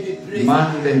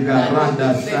 mande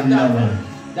garada sandara.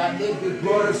 That they be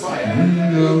glorified in the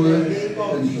name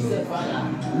of Jesus,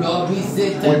 Father. Lord, we say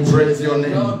thank you. We praise your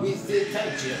name. Lord, we say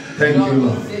thank you. Thank you,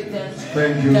 Lord.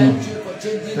 Thank you, Lord.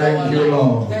 Thank you,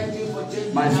 Lord. Thank you for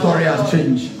changing. My story has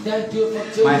changed. Thank you for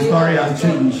changing. My story has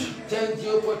changed. Thank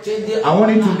you for changing. I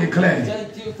want you to declare,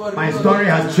 my story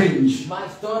has changed. My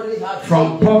story has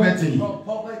from poverty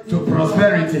to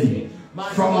prosperity,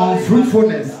 from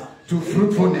unfruitfulness to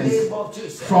fruitfulness,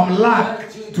 from lack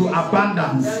to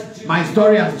abundance. My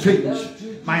story has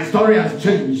changed. My story has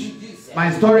changed. My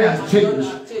story has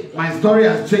changed. My story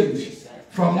has changed.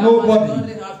 From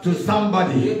nobody to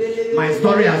somebody. My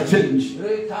story has changed.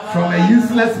 From a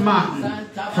useless man,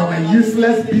 from a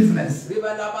useless business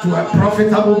to a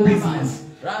profitable business.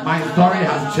 My story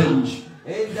has changed.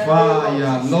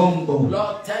 Fire, Lombo,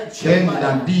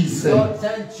 Kenda Dise,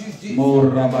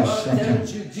 Morabashata.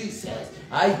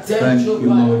 I thank you,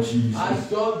 Lord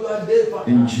Jesus.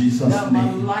 In Jesus'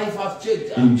 name.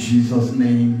 In Jesus'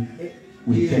 name,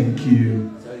 we thank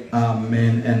you.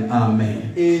 Amen and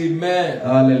amen. Amen.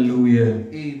 Hallelujah.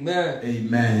 Amen.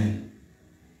 Amen.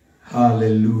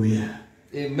 Hallelujah.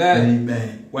 Amen.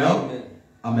 Amen. Well,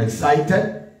 I'm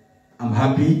excited. I'm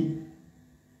happy.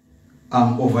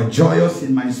 I'm overjoyous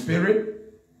in my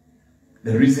spirit.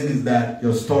 The reason is that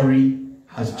your story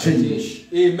has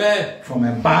changed. Amen. From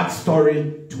a bad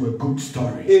story to a good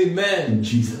story. Amen. In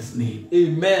Jesus' name.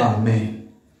 Amen. Amen.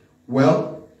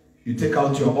 Well, you take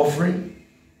out your offering.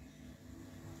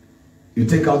 You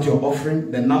take out your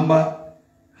offering. The number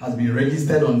has been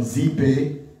registered on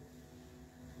ZPay.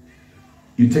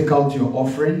 You take out your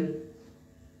offering.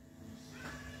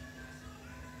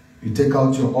 You take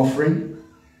out your offering.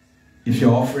 If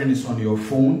your offering is on your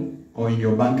phone or in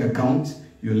your bank account,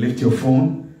 you lift your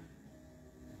phone.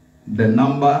 The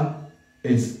number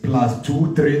is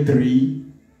 +233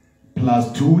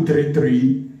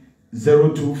 +233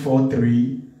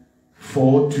 0243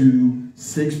 42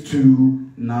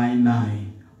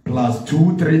 6299 plus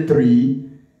 233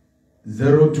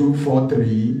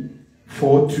 0243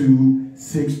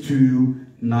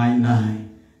 426299.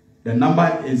 The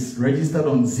number is registered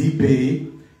on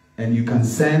ZPay, and you can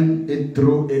send it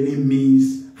through any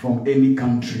means from any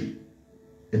country.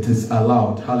 It is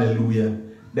allowed. Hallelujah.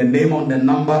 The name on the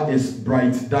number is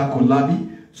Bright Darko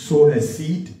Labi. Sow a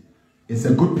seed. It's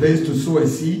a good place to sow a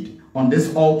seed on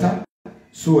this altar.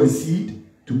 Sow a seed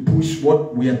to push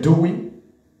what we are doing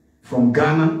from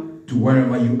Ghana to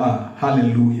wherever you are.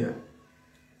 Hallelujah.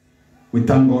 We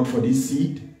thank God for this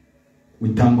seed.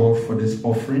 We thank God for this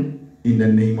offering in the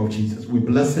name of Jesus. We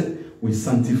bless it. We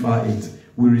sanctify it.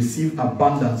 We receive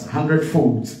abundance,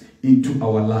 100-fold into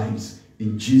our lives.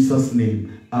 In Jesus'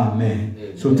 name,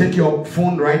 amen. So take your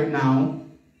phone right now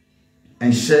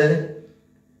and share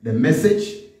the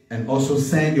message, and also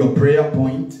send your prayer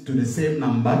point to the same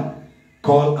number.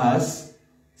 Call us.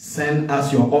 Send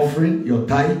us your offering, your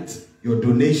tithe, your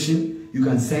donation. You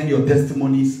can send your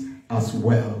testimonies as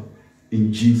well.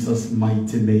 In Jesus'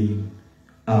 mighty name.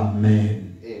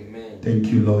 Amen. Amen. Thank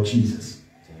you, Lord Jesus.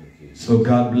 Thank you. So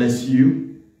God bless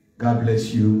you. God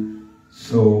bless you.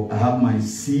 So I have my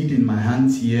seed in my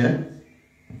hands here.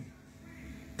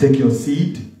 Take your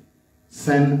seed.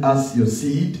 Send us your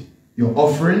seed, your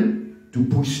offering, to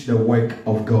push the work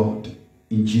of God.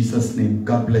 In Jesus' name.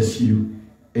 God bless you.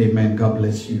 Amen. God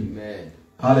bless you. Amen.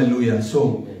 Hallelujah.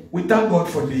 So Amen. we thank God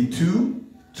for day 2.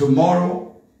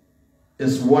 Tomorrow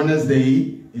is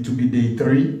Wednesday. It will be day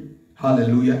 3.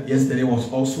 Hallelujah. Yesterday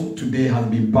was awesome. Today has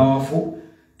been powerful.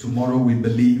 Tomorrow we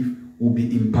believe will be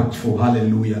impactful.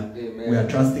 Hallelujah. Amen. We are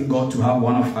trusting God to have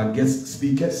one of our guest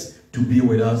speakers to be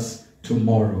with us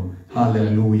tomorrow.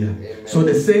 Hallelujah. Amen. So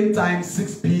the same time,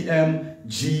 6 p.m.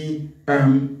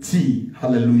 GMT.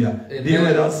 Hallelujah. Amen. Be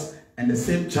with us. And the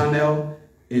same channel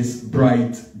is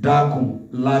Bright Darko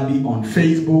Labi on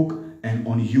Facebook and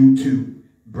on YouTube.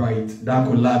 Bright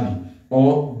Darko Labi.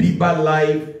 Or Biba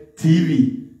Live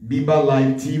TV. Biba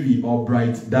Live TV or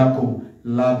Bright Darko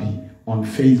Labi on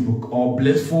Facebook. Or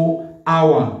Blissful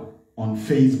Hour on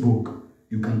Facebook.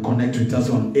 You can connect with us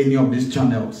on any of these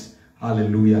channels.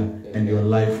 Hallelujah. Amen. And your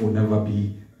life will never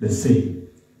be the same.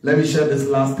 Let me share this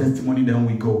last testimony, then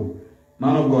we go.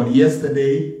 Man of God,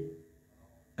 yesterday,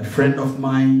 a friend of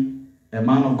mine, a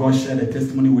man of God, shared a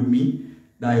testimony with me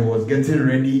that he was getting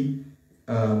ready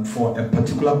for a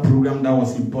particular program that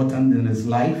was important in his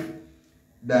life,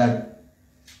 that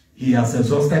he has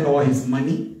exhausted all his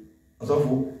money,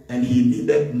 and he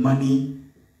needed money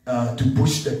to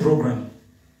push the program,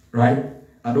 right?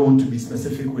 I don't want to be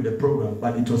specific with the program,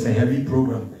 but it was a heavy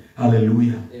program.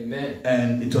 Hallelujah. Amen.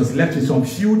 And it was left with some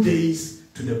few days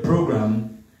to the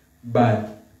program,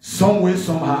 but some way,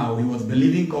 somehow, he was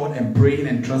believing God and praying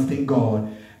and trusting God,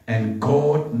 and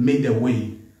God made a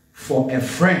way for a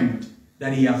friend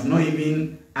that he has not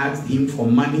even asked him for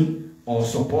money or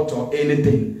support or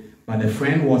anything, but the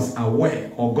friend was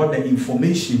aware or got the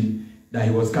information that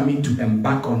he was coming to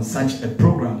embark on such a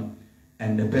program,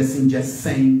 and the person just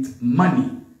sent money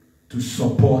to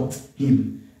support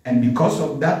him. And because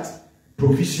of that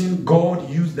provision God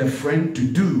used the friend to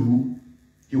do,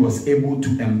 he was able to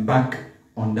embark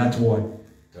on that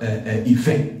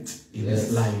event in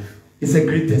his life. It's a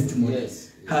great testimony.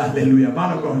 Yes. Hallelujah.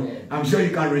 Man of God, I'm sure you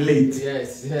can relate.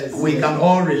 Yes, yes. We can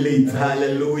all relate.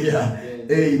 Hallelujah. Yes.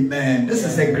 Amen. This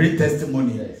is a great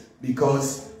testimony. Yes.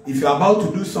 Because if you're about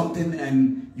to do something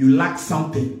and you lack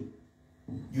something,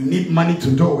 you need money to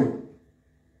do it.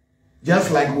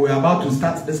 Just like we're about to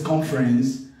start this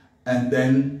conference, and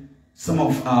then some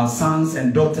of our sons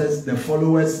and daughters, the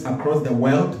followers across the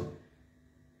world,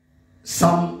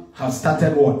 some have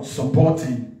started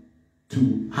supporting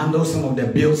to handle some of the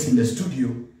bills in the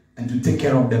studio and to take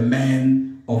care of the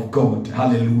men of God.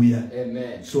 Hallelujah.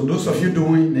 Amen. So those of you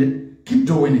doing it, keep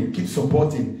doing it, keep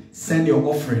supporting. Send your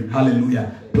offering.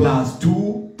 Hallelujah. Plus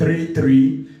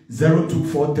 233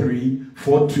 0243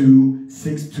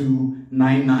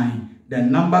 426299. The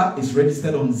number is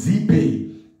registered on ZPay,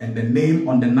 and the name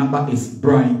on the number is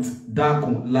Bright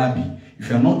Darko Labi. If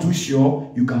you are not too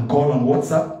sure, you can call on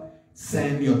WhatsApp,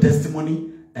 send your testimony,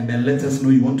 and then let us know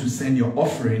you want to send your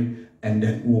offering, and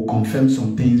then we'll confirm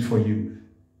some things for you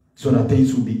so that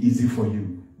things will be easy for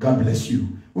you. God bless you.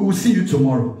 We will see you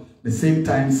tomorrow, the same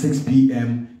time, 6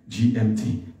 p.m.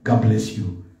 GMT. God bless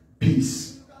you.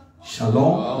 Peace,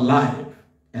 shalom, life,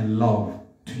 and love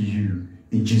to you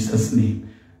in Jesus' name.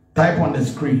 Type on the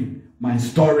screen, my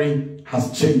story has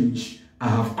changed. I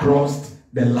have crossed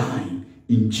the line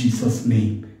in Jesus'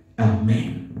 name.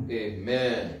 Amen.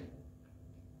 Amen.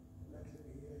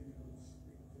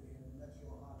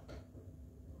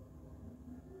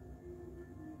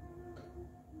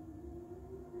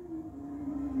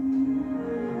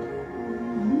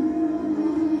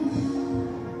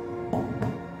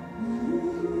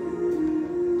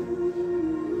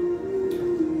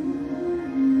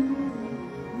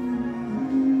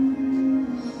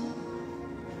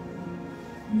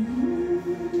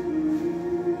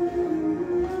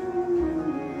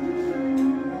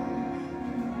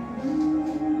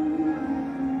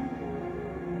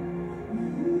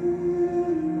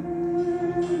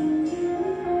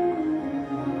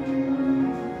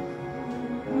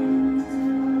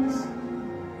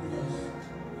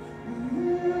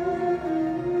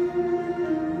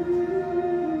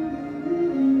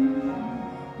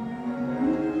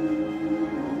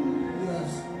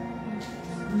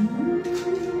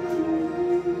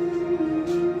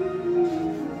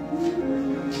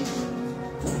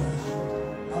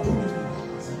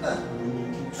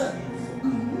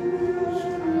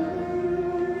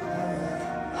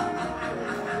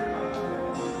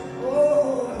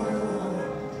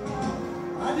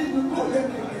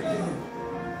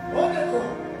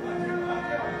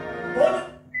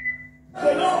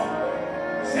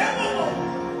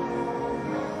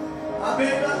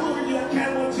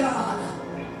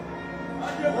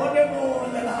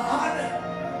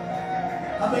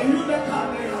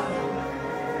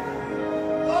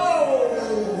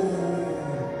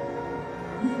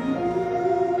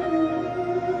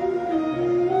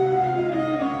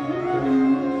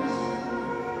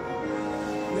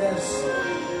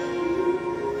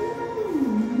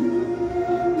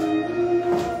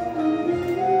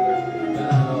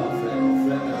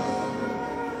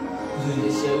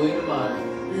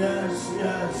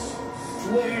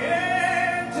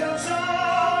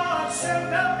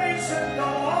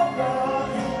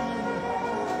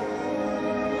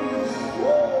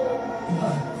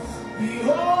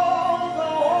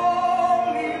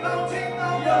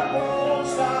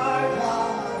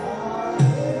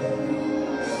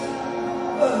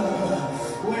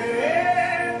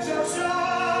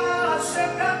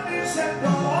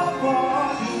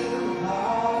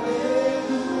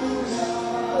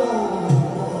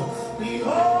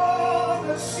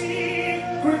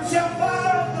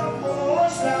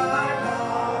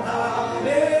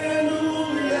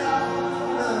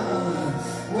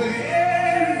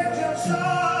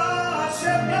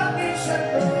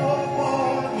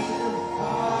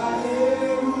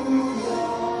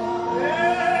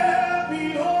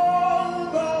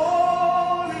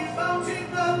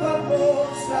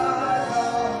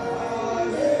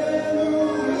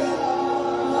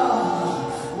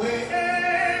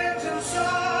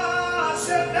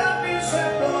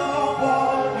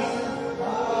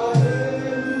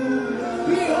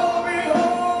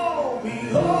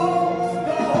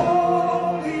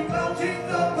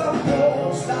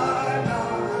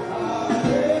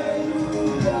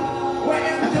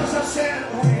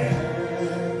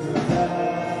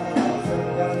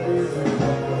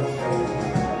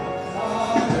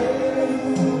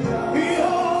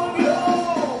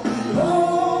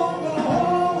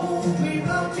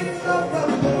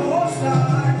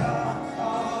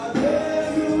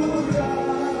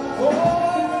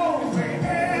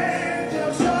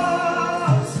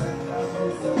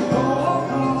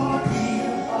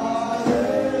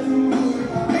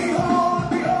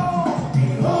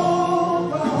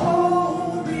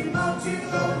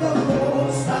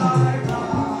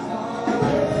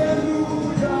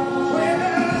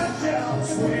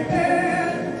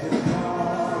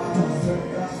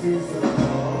 Jesus.